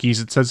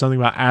wikis, it said something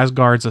about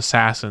Asgard's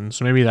assassin,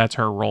 so maybe that's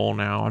her role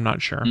now. I'm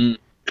not sure.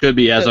 Could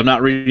be, as I'm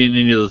not reading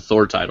any of the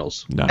Thor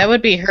titles. No. That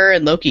would be her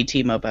and Loki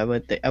team up, I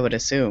would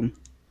assume.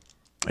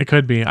 It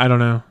could be. I don't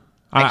know.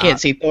 I can't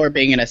see Thor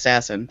being an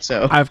assassin,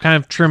 so... I've kind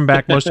of trimmed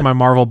back most of my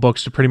Marvel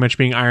books to pretty much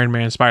being Iron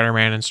Man,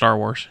 Spider-Man, and Star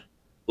Wars.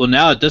 Well,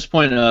 now at this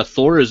point,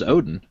 Thor is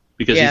Odin,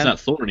 because he's not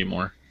Thor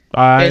anymore.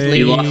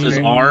 He He lost his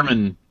arm,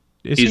 and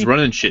he's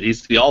running shit.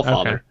 He's the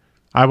Allfather. Okay.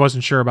 I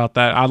wasn't sure about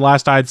that.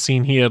 Last I'd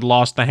seen, he had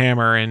lost the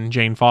hammer, and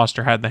Jane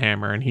Foster had the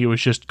hammer, and he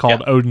was just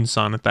called Odin's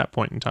son at that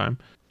point in time.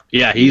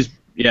 Yeah, he's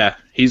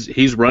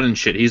running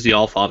shit. He's the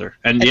Allfather,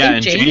 and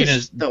Jane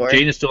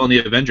is still in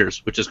the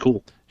Avengers, which is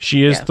cool.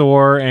 She is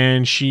Thor,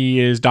 and she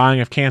is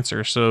dying of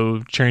cancer.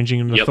 So changing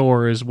into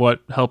Thor is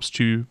what helps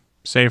to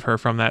save her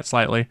from that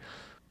slightly.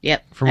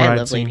 Yep, from what I I'd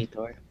love seen. Lady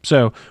Thor.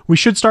 So we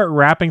should start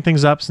wrapping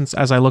things up since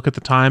as I look at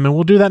the time, and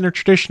we'll do that in a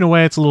traditional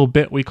way. It's a little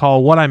bit we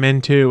call What I'm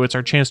Into. It's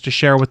our chance to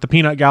share with the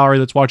peanut gallery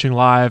that's watching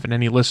live and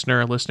any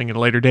listener listening at a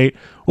later date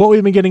what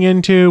we've been getting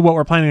into, what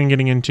we're planning on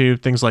getting into,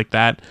 things like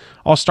that.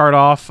 I'll start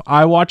off.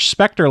 I watched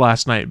Spectre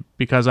last night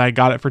because I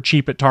got it for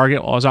cheap at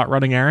Target while I was out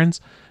running errands,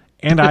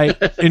 and I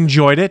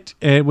enjoyed it.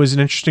 It was an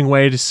interesting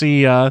way to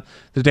see the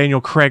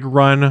Daniel Craig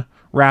run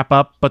wrap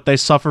up, but they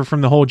suffer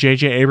from the whole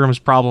J.J. Abrams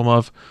problem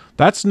of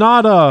that's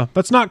not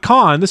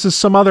Khan, this is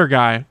some other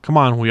guy. Come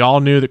on, we all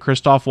knew that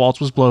Christoph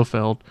Waltz was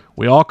Blofeld.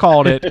 We all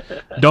called it.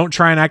 Don't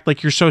try and act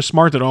like you're so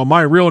smart that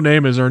my real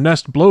name is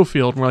Ernest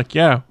Blofeld. And we're like,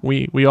 yeah,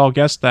 we all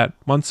guessed that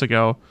months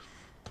ago.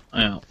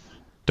 Yeah.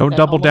 Don't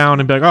double down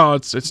and be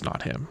like, it's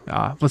not him.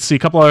 Let's see, a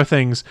couple other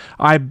things.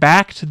 I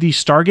backed the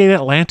Stargate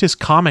Atlantis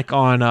comic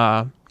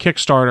on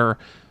Kickstarter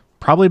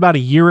probably about a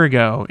year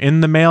ago.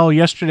 In the mail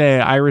yesterday,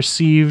 I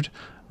received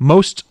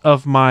most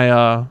of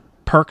my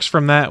perks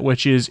from that,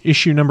 which is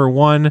issue number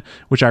 1,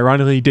 which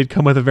ironically did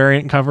come with a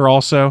variant cover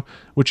also,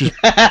 which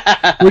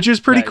is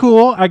pretty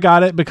cool. I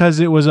got it because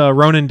it was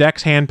Ronan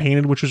Dex hand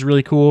painted, which was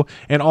really cool,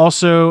 and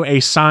also a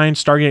signed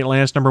Stargate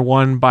Atlantis number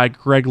 1 by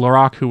Greg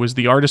LaRocque, who was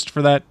the artist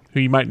for that, who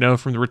you might know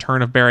from the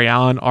Return of Barry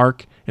Allen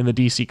arc in the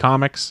DC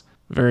Comics.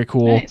 Very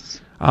cool.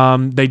 Nice.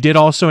 They did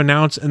also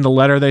announce in the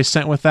letter they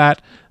sent with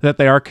that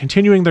they are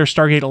continuing their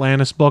Stargate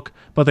Atlantis book,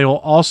 but they will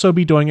also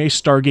be doing a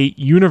Stargate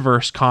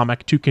Universe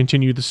comic to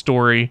continue the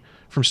story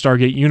from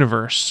Stargate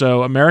Universe.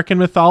 So American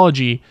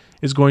mythology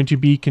is going to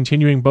be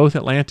continuing both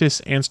Atlantis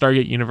and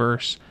Stargate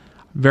Universe.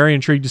 Very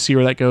intrigued to see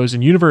where that goes.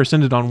 And Universe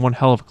ended on one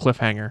hell of a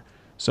cliffhanger,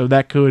 so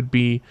that could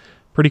be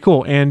pretty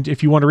cool. And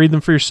if you want to read them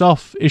for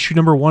yourself, issue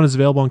number 1 is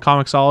available on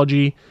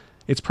Comixology.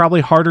 It's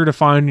probably harder to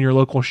find in your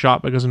local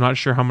shop because I'm not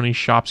sure how many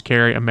shops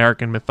carry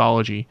American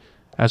mythology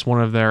as one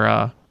of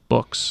their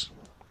books.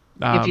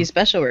 If you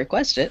special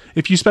request it.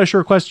 If you special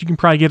request, you can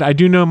probably get it. I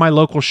do know my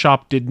local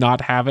shop did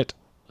not have it,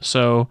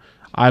 so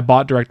I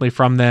bought directly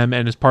from them,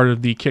 and as part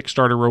of the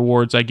Kickstarter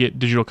rewards, I get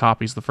digital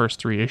copies of the first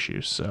 3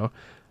 issues. So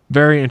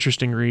very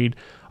interesting read.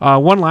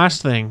 One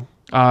last thing.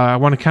 I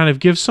want to kind of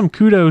give some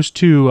kudos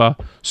to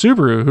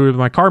Subaru, who are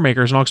my car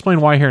makers, and I'll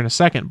explain why here in a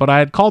second. But I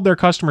had called their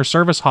customer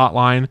service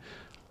hotline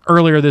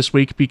earlier this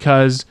week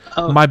because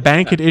my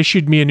bank had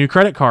issued me a new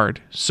credit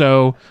card.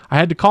 So I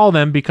had to call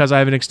them because I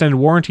have an extended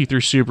warranty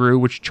through Subaru,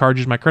 which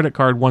charges my credit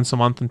card once a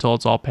month until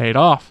it's all paid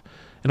off.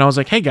 And I was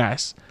like, hey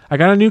guys, I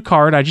got a new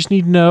card. I just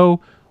need to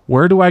know,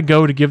 where do I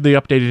go to give the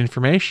updated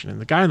information? And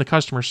the guy in the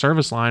customer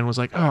service line was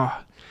like,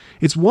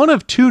 it's one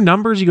of 2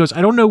 numbers. He goes,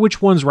 I don't know which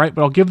one's right,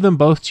 but I'll give them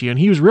both to you. And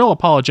he was real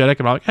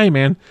apologetic about, like, hey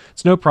man,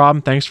 it's no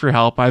problem. Thanks for your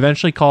help. I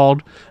eventually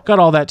called, got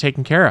all that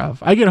taken care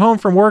of. I get home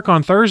from work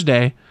on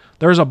Thursday.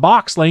 There's a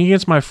box laying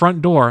against my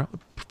front door,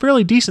 a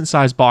fairly decent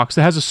sized box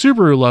that has a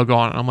Subaru logo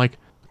on it. I'm like,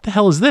 what the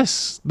hell is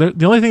this?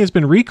 The only thing that's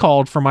been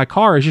recalled from my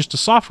car is just a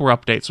software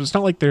update. So it's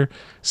not like they're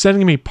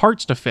sending me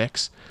parts to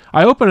fix.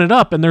 I open it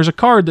up and there's a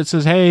card that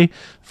says, hey,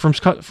 from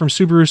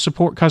Subaru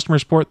support, customer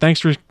support, thanks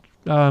for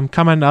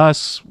coming to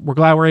us. We're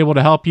glad we're able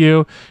to help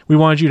you. We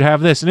wanted you to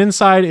have this. And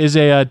inside is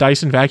a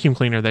Dyson vacuum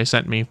cleaner they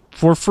sent me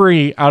for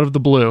free out of the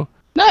blue.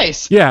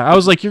 Nice. Yeah, I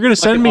was like, you're going to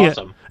send me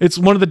awesome. It's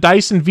one of the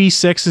Dyson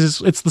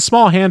V6s. It's the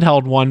small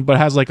handheld one, but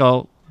has like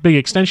a big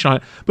extension on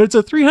it. But it's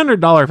a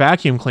 $300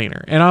 vacuum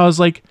cleaner. And I was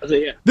like,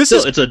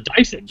 it's a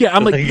Dyson. Yeah,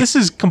 I'm like, this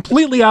is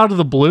completely out of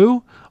the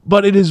blue,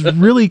 but it is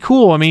really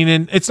cool. I mean,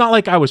 and it's not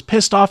like I was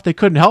pissed off they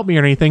couldn't help me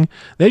or anything.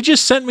 They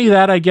just sent me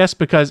that, I guess,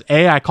 because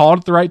A, I called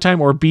at the right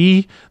time, or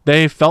B,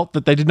 they felt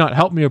that they did not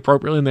help me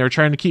appropriately and they were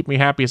trying to keep me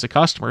happy as a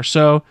customer.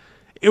 So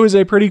it was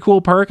a pretty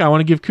cool perk. I want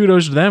to give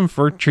kudos to them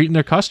for treating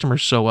their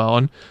customers so well.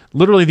 And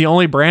literally the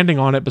only branding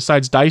on it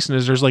besides Dyson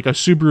is there's like a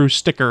Subaru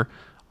sticker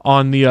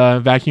on the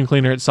vacuum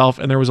cleaner itself,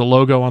 and there was a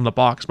logo on the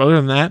box. But other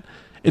than that,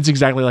 it's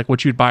exactly like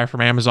what you'd buy from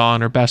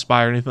Amazon or Best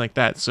Buy or anything like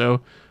that. So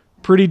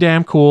pretty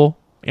damn cool,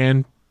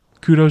 and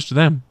kudos to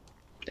them.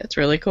 That's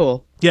really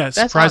cool. Yeah, it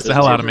surprised the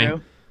hell out of me.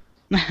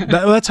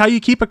 That's how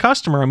you keep a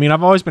customer. I mean,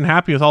 I've always been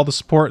happy with all the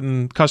support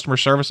and customer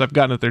service I've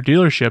gotten at their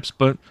dealerships,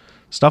 but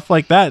stuff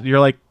like that,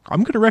 you're like,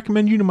 I'm going to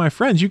recommend you to my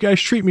friends. You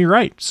guys treat me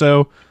right.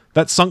 So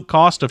that sunk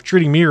cost of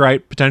treating me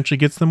right potentially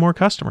gets them more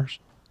customers.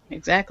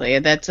 Exactly.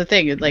 And that's the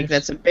thing. Like,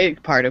 that's a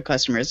big part of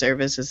customer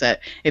service, is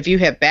that if you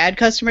have bad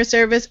customer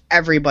service,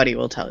 everybody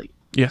will tell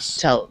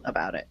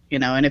about it, you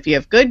know. And if you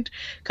have good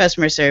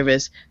customer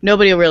service,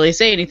 nobody will really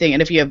say anything.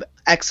 And if you have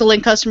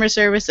excellent customer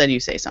service, then you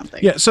say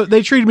something. Yeah, so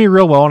they treated me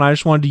real well, and I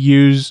just wanted to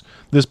use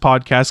this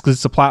podcast because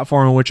it's a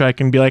platform in which I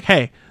can be like,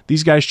 hey,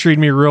 these guys treated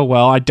me real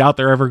well. I doubt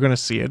they're ever going to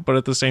see it, but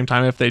at the same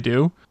time, if they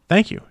do,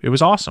 thank you. It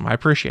was awesome. I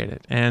appreciate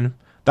it. And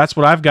that's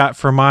what I've got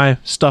for my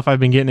stuff I've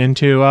been getting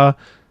into.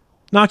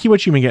 Naki,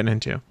 what you been getting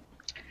into?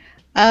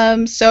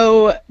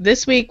 So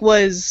this week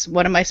was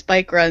one of my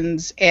spike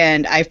runs,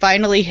 and I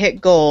finally hit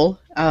goal.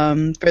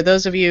 For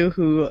those of you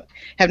who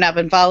have not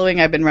been following,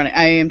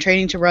 I am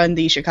training to run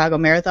the Chicago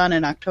Marathon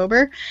in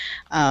October.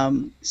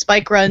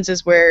 Spike runs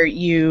is where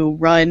you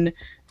run,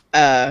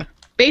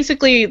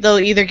 basically they'll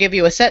either give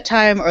you a set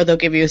time or they'll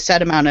give you a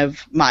set amount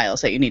of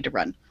miles that you need to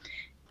run.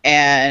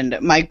 And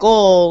my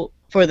goal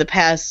for the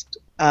past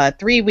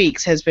 3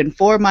 weeks has been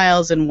 4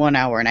 miles in 1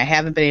 hour, and I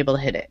haven't been able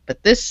to hit it.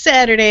 But this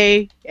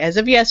Saturday, as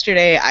of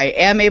yesterday, I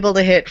am able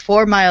to hit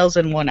 4 miles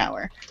in 1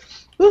 hour.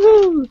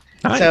 Woohoo!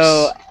 Nice.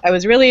 So I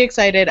was really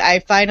excited.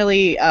 I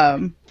finally,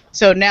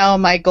 so now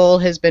my goal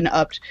has been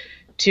upped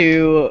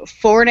to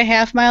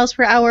 4.5 miles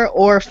per hour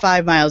or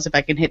 5 miles if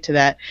I can hit to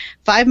that.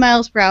 5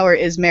 miles per hour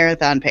is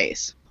marathon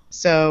pace.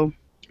 So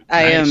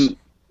I am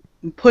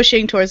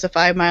pushing towards the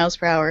 5 miles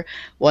per hour.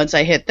 Once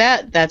I hit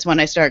that, that's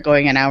when I start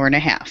going an hour and a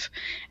half.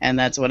 And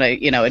that's when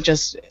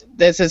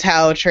this is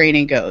how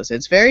training goes.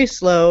 It's very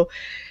slow.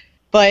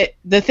 But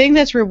the thing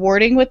that's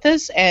rewarding with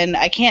this, and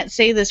I can't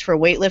say this for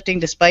weightlifting,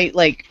 despite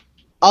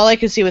all I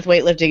can see with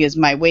weightlifting is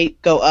my weight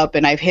go up,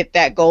 and I've hit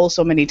that goal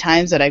so many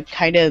times that I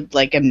kind of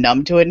am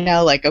numb to it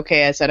now. Like,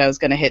 okay, I said I was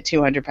going to hit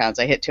 200 pounds.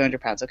 I hit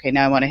 200 pounds. Okay,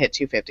 now I want to hit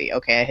 250.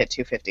 Okay, I hit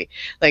 250.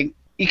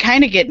 You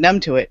kind of get numb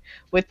to it.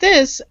 With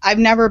this, I've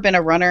never been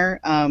a runner.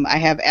 I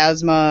have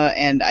asthma,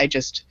 and I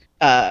just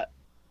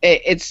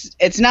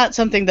it's not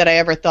something that I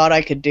ever thought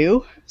I could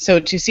do. So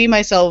to see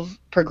myself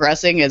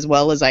progressing as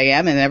well as I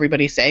am, and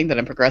everybody's saying that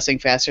I'm progressing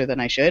faster than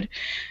I should,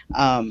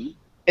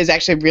 is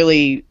actually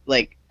really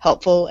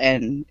helpful,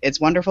 and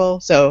it's wonderful.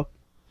 So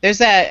there's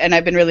that, and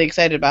I've been really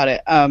excited about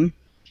it. On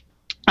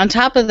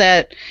top of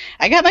that,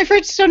 I got my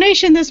first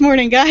donation this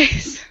morning,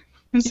 guys.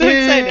 I'm so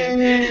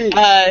excited.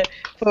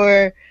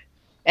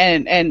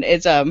 And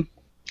it's I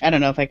don't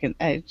know if I can.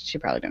 She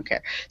probably don't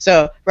care.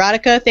 So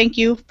Radhika, thank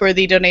you for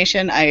the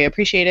donation. I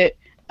appreciate it.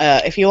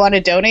 If you want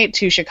to donate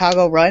to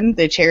Chicago Run,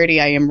 the charity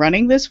I am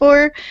running this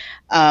for,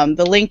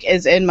 the link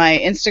is in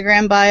my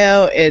Instagram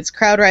bio. It's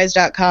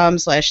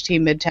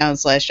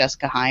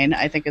crowdrise.com/teammidtown/Jessica Hine,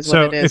 I think is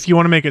what it is. So if you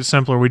want to make it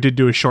simpler, we did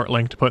do a short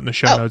link to put in the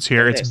show notes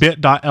here. It's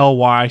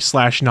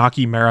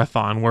bit.ly/Naki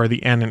Marathon, where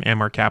the N and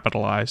M are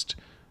capitalized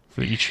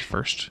for each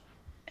first.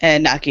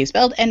 And Naki is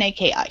spelled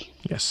Naki.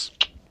 Yes.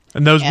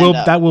 And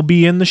that will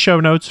be in the show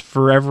notes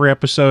for every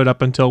episode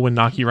up until when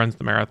Naki runs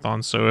the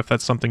marathon. So if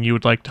that's something you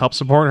would like to help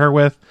support her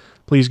with,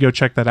 please go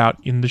check that out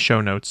in the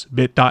show notes.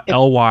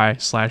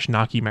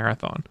 bit.ly/Naki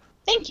Marathon.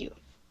 Thank you.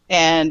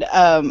 And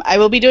I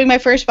will be doing my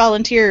first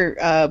volunteer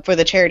for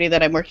the charity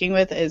that I'm working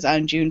with is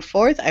on June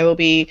 4th. I will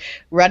be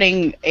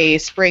running a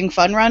spring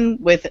fun run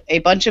with a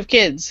bunch of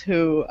kids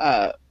who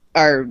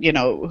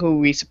who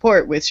we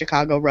support with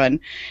Chicago Run.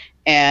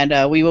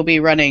 And we will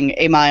be running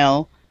a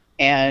mile,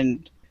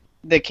 and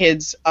the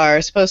kids are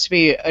supposed to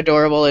be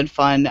adorable and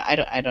fun.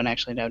 I don't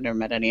actually know. I've never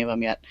met any of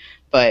them yet,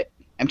 but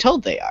I'm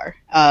told they are.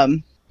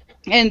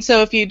 And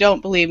so if you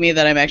don't believe me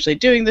that I'm actually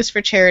doing this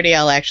for charity,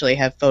 I'll actually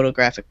have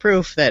photographic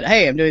proof that,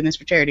 hey, I'm doing this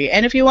for charity.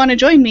 And if you want to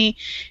join me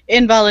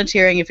in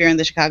volunteering, if you're in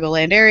the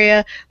Chicagoland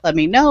area, let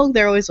me know.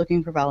 They're always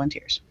looking for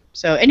volunteers.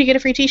 So, and you get a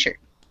free t-shirt,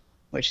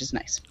 which is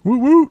nice. Woo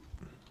woo.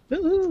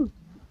 Woo-hoo.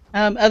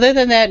 Other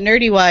than that,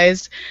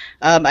 nerdy-wise,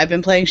 I've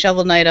been playing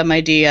Shovel Knight on my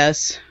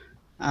DS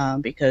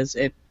because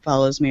it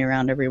follows me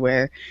around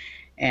everywhere.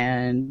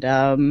 And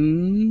I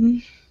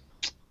don't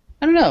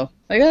know.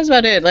 Like, that's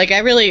about it. Like,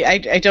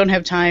 I don't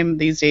have time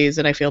these days,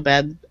 and I feel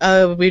bad.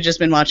 We've just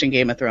been watching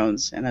Game of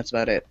Thrones, and that's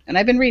about it. And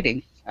I've been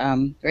reading.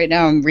 Right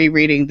now, I'm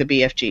rereading the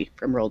BFG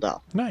from Roald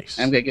Dahl. Nice.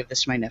 I'm going to give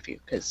this to my nephew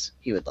because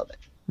he would love it.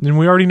 And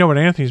we already know what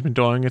Anthony's been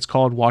doing. It's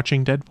called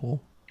watching Deadpool.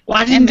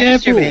 Watching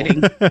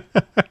Deadpool.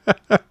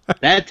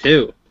 That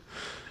too.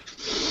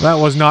 That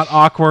was not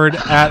awkward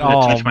at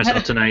all. I'm gonna touch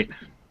myself tonight.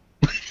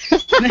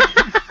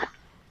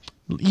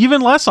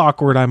 Even less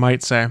awkward, I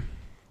might say.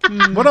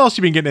 What else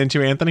you been getting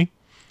into, Anthony?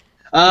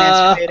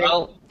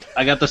 Well,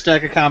 I got the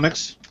stack of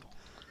comics.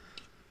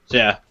 So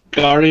yeah,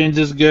 Guardians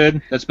is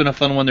good. That's been a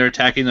fun one. They're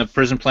attacking the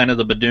prison planet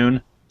of the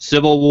Badoon.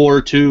 Civil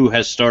War 2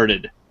 has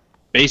started.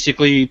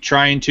 Basically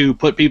trying to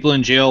put people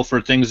in jail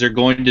for things they're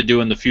going to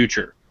do in the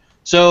future.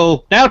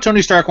 So now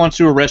Tony Stark wants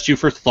to arrest you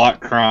for thought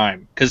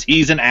crime because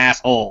he's an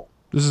asshole.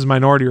 This is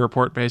Minority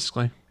Report,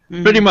 basically.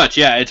 Pretty much,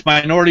 yeah. It's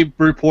Minority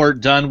Report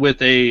done with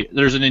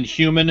there's an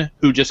Inhuman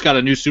who just got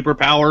a new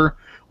superpower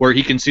where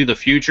he can see the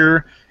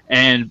future,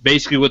 and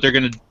basically what they're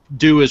going to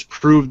do is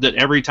prove that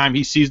every time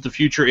he sees the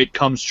future, it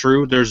comes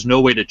true. There's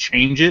no way to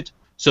change it.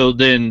 So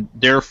then,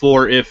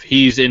 therefore, if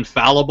he's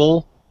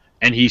infallible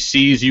and he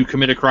sees you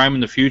commit a crime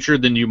in the future,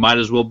 then you might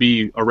as well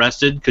be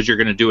arrested because you're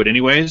going to do it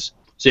anyways.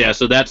 So yeah,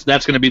 so that's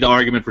going to be the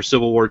argument for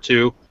Civil War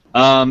 2.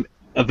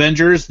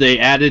 Avengers, they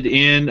added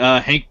in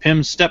Hank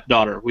Pym's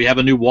stepdaughter. We have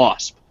a new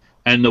Wasp.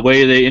 And the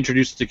way they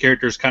introduced the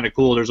character is kind of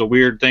cool. There's a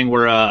weird thing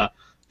where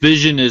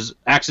Vision is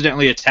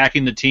accidentally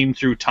attacking the team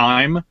through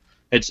time.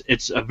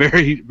 It's a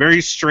very,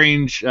 very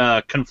strange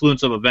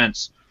confluence of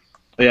events.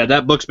 But yeah,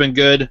 that book's been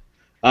good.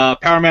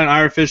 Power Man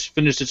Iron Fist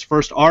finished its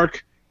first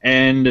arc,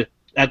 and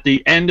at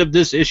the end of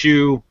this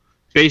issue,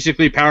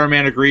 basically Power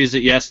Man agrees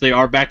that yes, they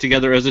are back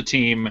together as a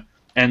team,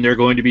 and they're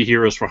going to be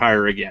heroes for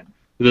hire again.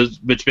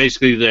 Which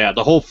basically,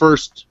 the whole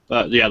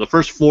the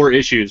first 4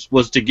 issues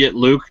was to get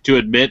Luke to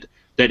admit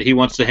that he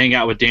wants to hang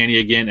out with Danny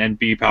again and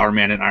be Power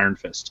Man and Iron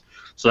Fist.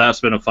 So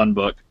that's been a fun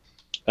book.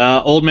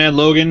 Old Man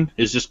Logan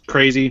is just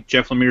crazy.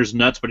 Jeff Lemire's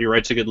nuts, but he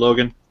writes a good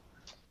Logan.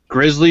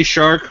 Grizzly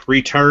Shark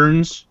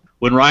returns.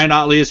 When Ryan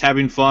Otley is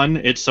having fun,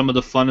 it's some of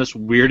the funnest,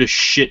 weirdest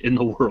shit in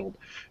the world.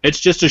 It's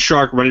just a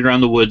shark running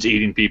around the woods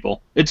eating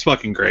people. It's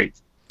fucking great.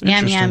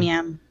 Yum, yum,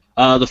 yum.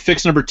 The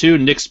Fix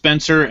 #2, Nick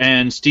Spencer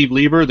and Steve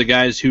Lieber, the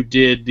guys who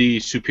did the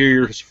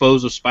Superior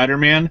Foes of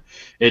Spider-Man.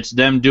 It's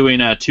them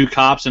doing 2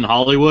 cops in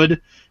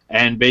Hollywood,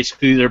 and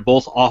basically they're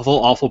both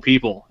awful, awful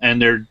people.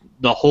 And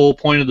the whole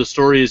point of the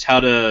story is how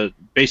to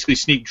basically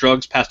sneak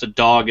drugs past a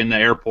dog in the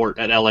airport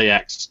at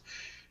LAX.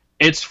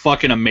 It's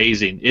fucking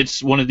amazing.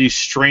 It's one of the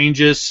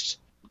strangest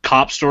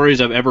cop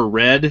stories I've ever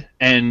read,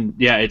 and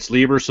yeah, it's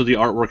Lieber, so the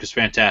artwork is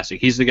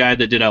fantastic. He's the guy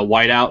that did a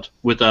Whiteout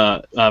with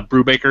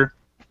Brubaker.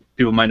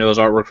 People might know his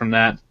artwork from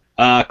that.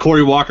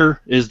 Corey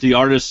Walker is the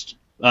artist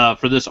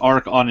for this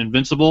arc on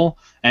Invincible,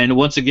 and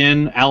once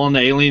again, Alan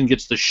the Alien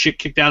gets the shit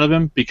kicked out of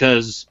him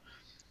because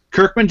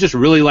Kirkman just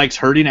really likes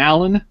hurting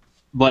Alan,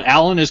 but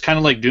Alan is kind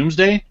of like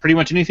Doomsday. Pretty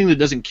much anything that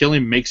doesn't kill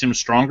him makes him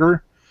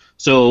stronger.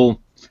 So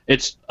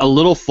it's a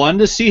little fun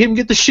to see him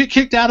get the shit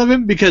kicked out of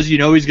him because you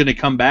know he's going to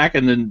come back,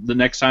 and then the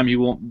next time he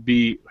won't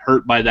be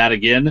hurt by that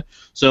again.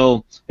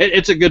 So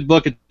it's a good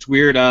book. It's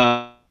weird.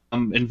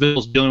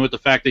 Invincible's dealing with the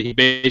fact that he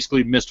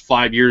basically missed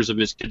 5 years of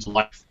his kid's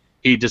life.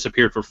 He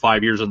disappeared for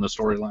 5 years in the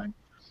storyline.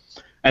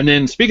 And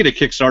then speaking of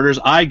Kickstarters,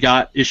 I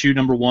got issue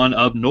 #1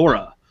 of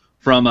Nora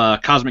from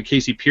Cosmic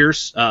Casey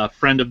Pierce, a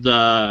friend of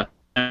the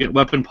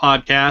Weapon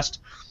podcast,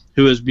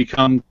 who has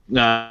become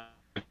kind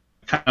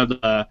of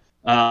the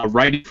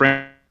writing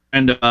friend,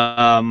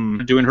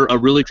 doing her a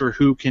really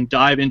who can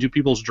dive into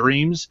people's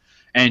dreams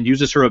and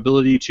uses her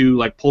ability to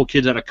like pull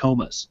kids out of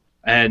comas.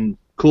 And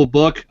cool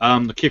book.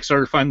 The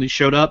Kickstarter finally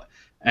showed up,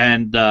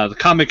 and the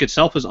comic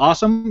itself is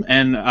awesome.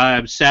 And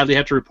I sadly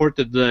have to report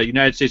that the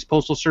United States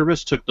Postal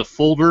Service took the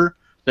folder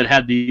that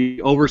had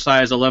the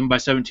oversized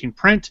 11x17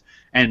 print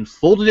and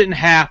folded it in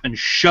half and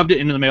shoved it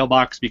into the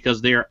mailbox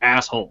because they are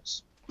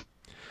assholes.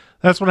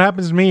 That's what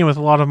happens to me with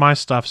a lot of my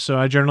stuff. So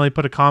I generally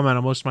put a comment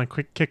on most of my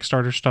quick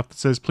Kickstarter stuff that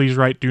says, please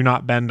write "do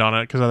not bend" on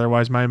it, because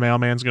otherwise my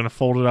mailman's going to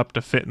fold it up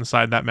to fit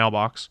inside that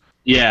mailbox.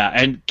 Yeah,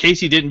 and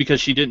Casey didn't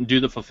because she didn't do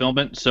the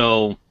fulfillment,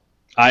 so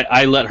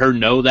I let her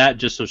know that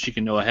just so she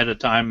can know ahead of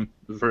time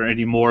for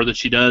any more that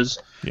she does.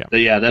 Yeah. But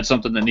yeah, that's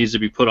something that needs to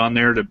be put on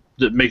there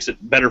that makes it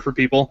better for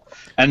people.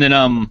 And then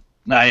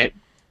I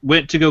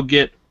went to go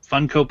get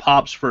Funko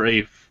Pops for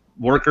a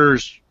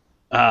worker's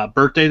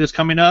birthday that's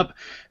coming up,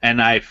 and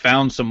I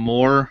found some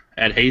more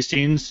at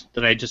Hastings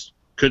that I just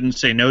couldn't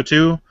say no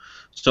to.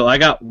 So I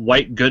got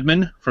White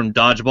Goodman from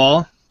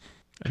Dodgeball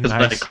because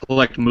I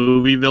collect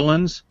movie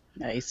villains.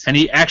 Nice. And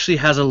he actually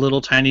has a little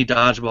tiny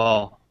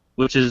dodgeball,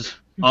 which is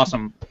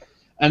awesome.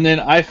 And then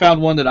I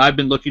found one that I've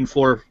been looking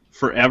for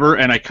forever,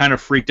 and I kind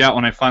of freaked out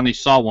when I finally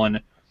saw one.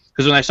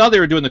 Because when I saw they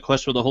were doing the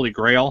quest for the Holy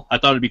Grail, I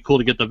thought it'd be cool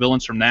to get the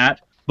villains from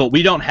that. But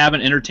we don't have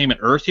an Entertainment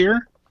Earth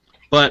here.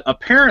 But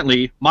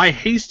apparently, my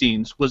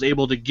Hastings was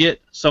able to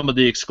get some of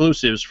the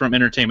exclusives from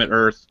Entertainment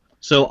Earth.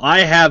 So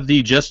I have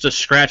the Just a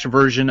Scratch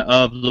version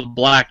of the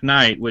Black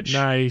Knight, which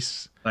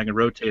Nice. if I can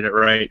rotate it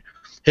right.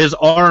 His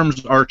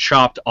arms are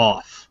chopped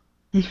off.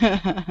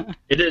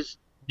 It is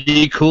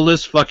the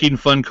coolest fucking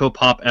Funko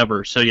Pop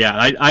ever. So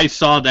yeah, I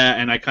saw that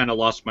and I kind of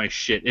lost my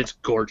shit. It's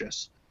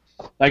gorgeous.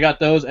 I got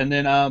those, and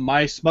then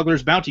my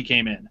Smuggler's Bounty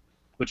came in,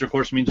 which of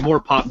course means more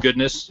pop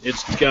goodness.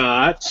 It's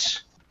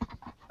got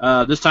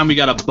this time we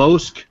got a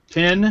Bosk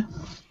pin,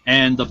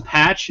 and the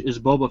patch is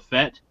Boba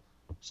Fett.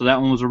 So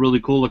that one was a really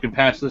cool looking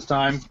patch this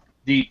time.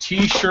 The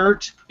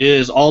T-shirt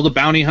is all the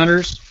bounty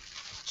hunters.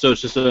 So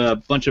it's just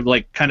a bunch of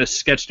like kind of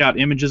sketched out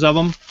images of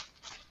them.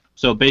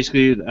 So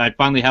basically, I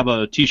finally have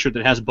a T-shirt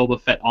that has Boba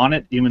Fett on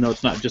it, even though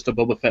it's not just a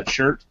Boba Fett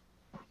shirt.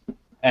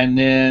 And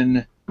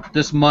then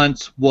this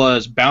month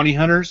was Bounty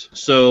Hunters.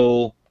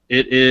 So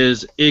it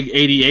is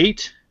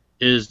IG-88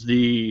 is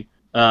the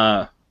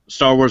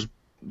Star Wars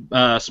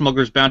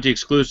Smuggler's Bounty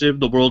exclusive,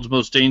 the world's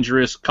most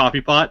dangerous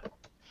coffee pot.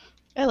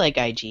 I like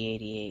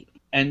IG-88.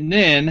 And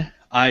then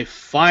I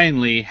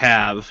finally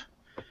have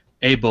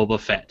a Boba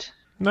Fett.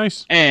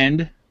 Nice.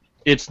 And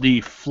it's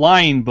the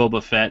flying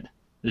Boba Fett.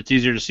 It's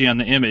easier to see on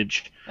the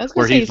image. I was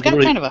going to say, he's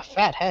got kind of a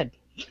fat head.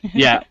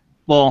 Yeah.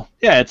 Well,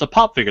 yeah, it's a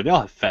pop figure. They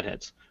all have fat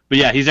heads. But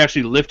yeah, he's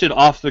actually lifted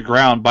off the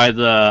ground by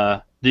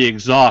the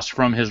exhaust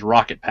from his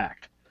rocket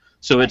pack.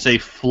 So it's a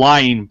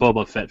flying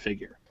Boba Fett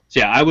figure. So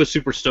yeah, I was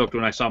super stoked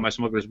when I saw my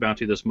Smuggler's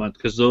Bounty this month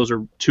because those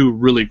are two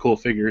really cool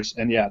figures.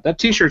 And yeah, that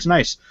T-shirt's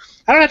nice.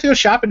 I don't have to go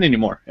shopping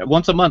anymore.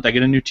 Once a month, I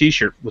get a new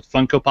T-shirt with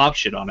Funko Pop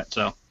shit on it.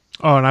 So.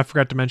 Oh, and I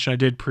forgot to mention I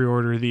did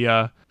pre-order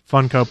the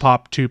Funko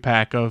Pop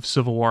 2-pack of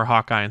Civil War,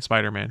 Hawkeye, and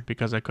Spider-Man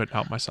because I couldn't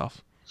help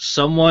myself.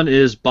 Someone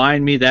is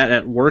buying me that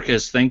at work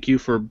as thank you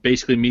for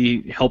basically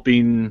me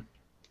helping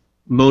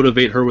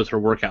motivate her with her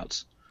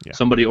workouts. Yeah.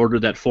 Somebody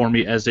ordered that for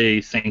me as a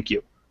thank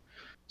you.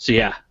 So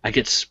yeah, I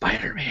get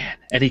Spider-Man,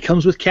 and he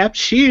comes with Cap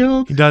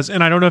Shield. He does,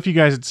 and I don't know if you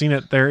guys had seen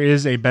it. There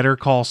is a Better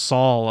Call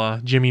Saul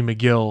Jimmy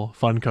McGill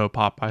Funko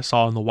Pop I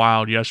saw in the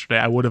wild yesterday.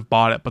 I would have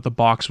bought it, but the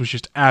box was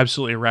just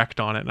absolutely wrecked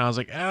on it, and I was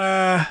like,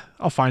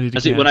 I'll find it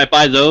again. See, when I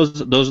buy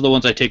those are the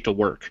ones I take to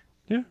work.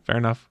 Yeah, fair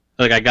enough.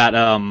 Like I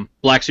got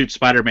Black Suit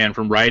Spider-Man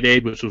from Rite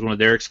Aid, which was one of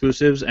their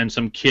exclusives, and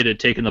some kid had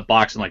taken the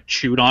box and like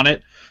chewed on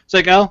it. It's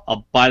like, oh,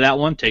 I'll buy that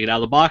one, take it out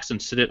of the box, and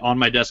sit it on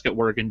my desk at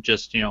work, and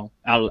just out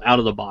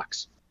of the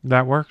box.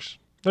 That works.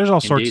 There's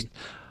all sorts of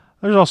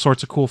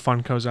cool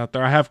Funkos out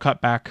there. I have cut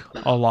back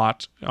a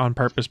lot on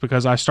purpose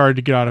because I started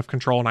to get out of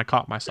control and I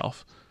caught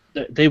myself.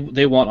 They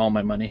want all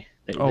my money.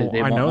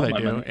 I know they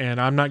do, and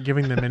I'm not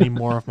giving them any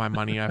more of my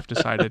money, I've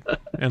decided,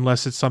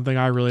 unless it's something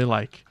I really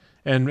like.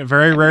 And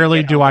very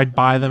rarely do I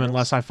buy them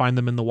unless I find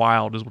them in the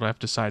wild, is what I've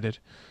decided.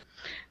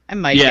 I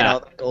might get all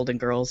the Golden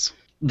Girls.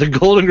 The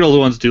Golden Girl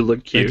ones do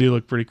look cute. They do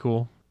look pretty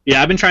cool.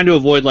 Yeah, I've been trying to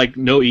avoid like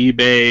no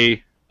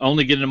eBay,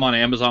 only getting them on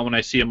Amazon when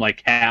I see them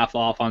like half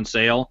off on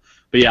sale.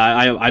 But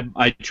yeah,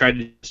 I try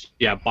to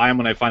buy them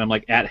when I find them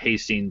like at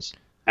Hastings,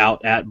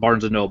 out at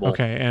Barnes & Noble.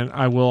 Okay, and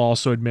I will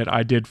also admit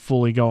I did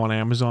fully go on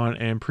Amazon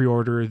and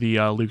pre-order the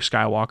Luke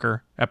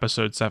Skywalker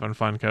Episode 7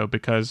 Funko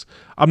because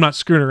I'm not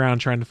screwing around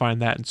trying to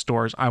find that in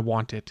stores. I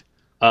want it.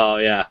 Oh,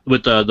 yeah,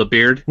 with the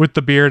beard? With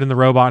the beard and the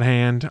robot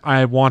hand.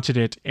 I wanted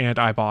it, and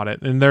I bought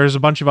it. And there's a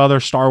bunch of other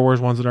Star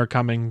Wars ones that are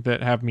coming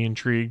that have me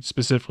intrigued,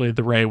 specifically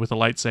the Rey with the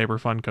lightsaber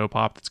Funko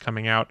Pop that's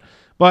coming out.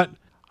 But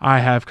I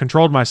have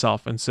controlled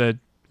myself and said,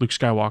 Luke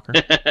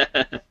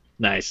Skywalker.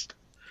 Nice.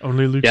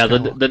 Only Luke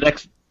Skywalker. Yeah, the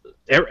next...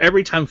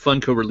 Every time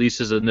Funko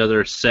releases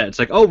another set, it's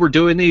like, oh, we're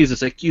doing these.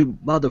 It's like, you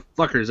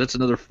motherfuckers, that's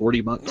another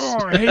 $40.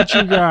 Oh, I hate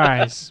you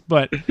guys.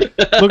 But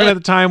looking at the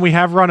time, we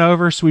have run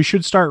over, so we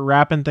should start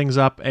wrapping things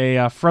up.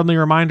 A friendly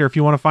reminder, if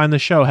you want to find the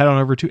show, head on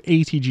over to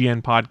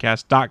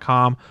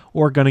atgnpodcast.com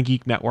or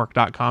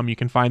gonnageeknetwork.com. You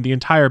can find the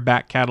entire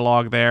back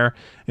catalog there,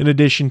 in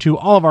addition to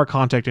all of our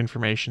contact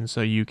information,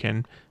 so you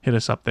can hit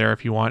us up there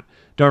if you want.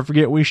 Don't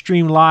forget, we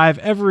stream live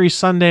every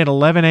Sunday at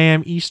 11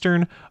 a.m.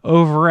 Eastern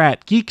over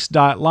at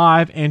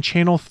geeks.live and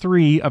Channel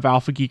 3 of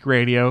Alpha Geek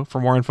Radio. For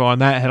more info on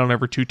that, head on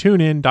over to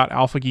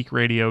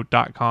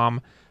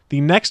tunein.alphageekradio.com.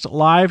 The next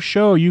live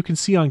show you can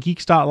see on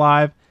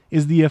geeks.live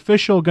is the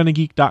official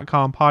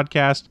GonnaGeek.com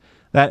podcast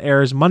that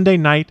airs Monday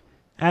night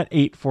at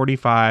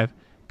 8:45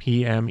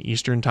 p.m.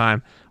 Eastern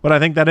Time. But I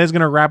think that is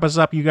going to wrap us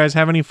up. You guys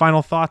have any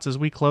final thoughts as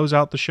we close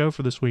out the show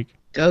for this week?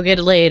 Go get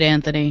laid,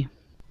 Anthony.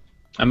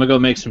 I'm going to go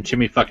make some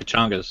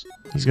chimichangas.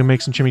 He's going to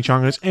make some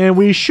chimichangas. And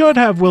we should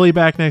have Willie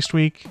back next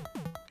week.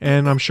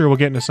 And I'm sure we'll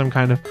get into some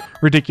kind of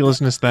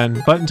ridiculousness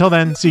then. But until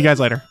then, see you guys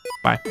later.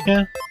 Bye.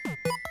 Yeah.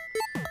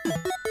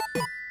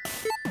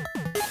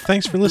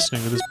 Thanks for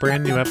listening to this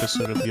brand new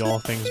episode of the All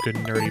Things Good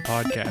and Nerdy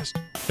podcast.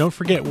 Don't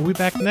forget, we'll be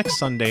back next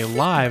Sunday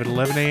live at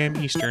 11 a.m.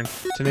 Eastern,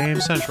 10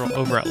 a.m. Central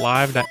over at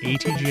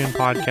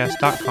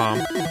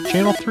live.atgnpodcast.com,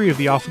 Channel 3 of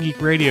the Alpha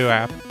Geek Radio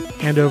app,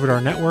 and over at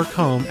our network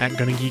home at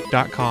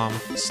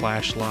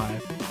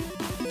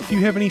gonnageek.com/live. If you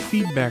have any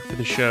feedback for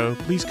the show,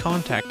 please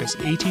contact us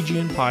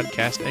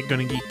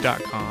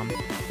atgnpodcast@gonnageek.com,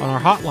 on our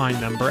hotline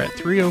number at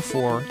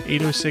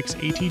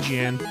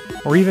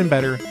 304-806-ATGN, or even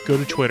better, go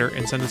to Twitter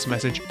and send us a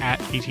message at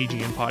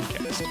ATGN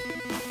Podcast.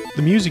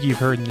 The music you've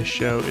heard in this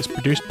show is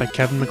produced by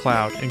Kevin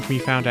MacLeod and can be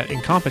found at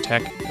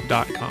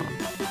incompetech.com.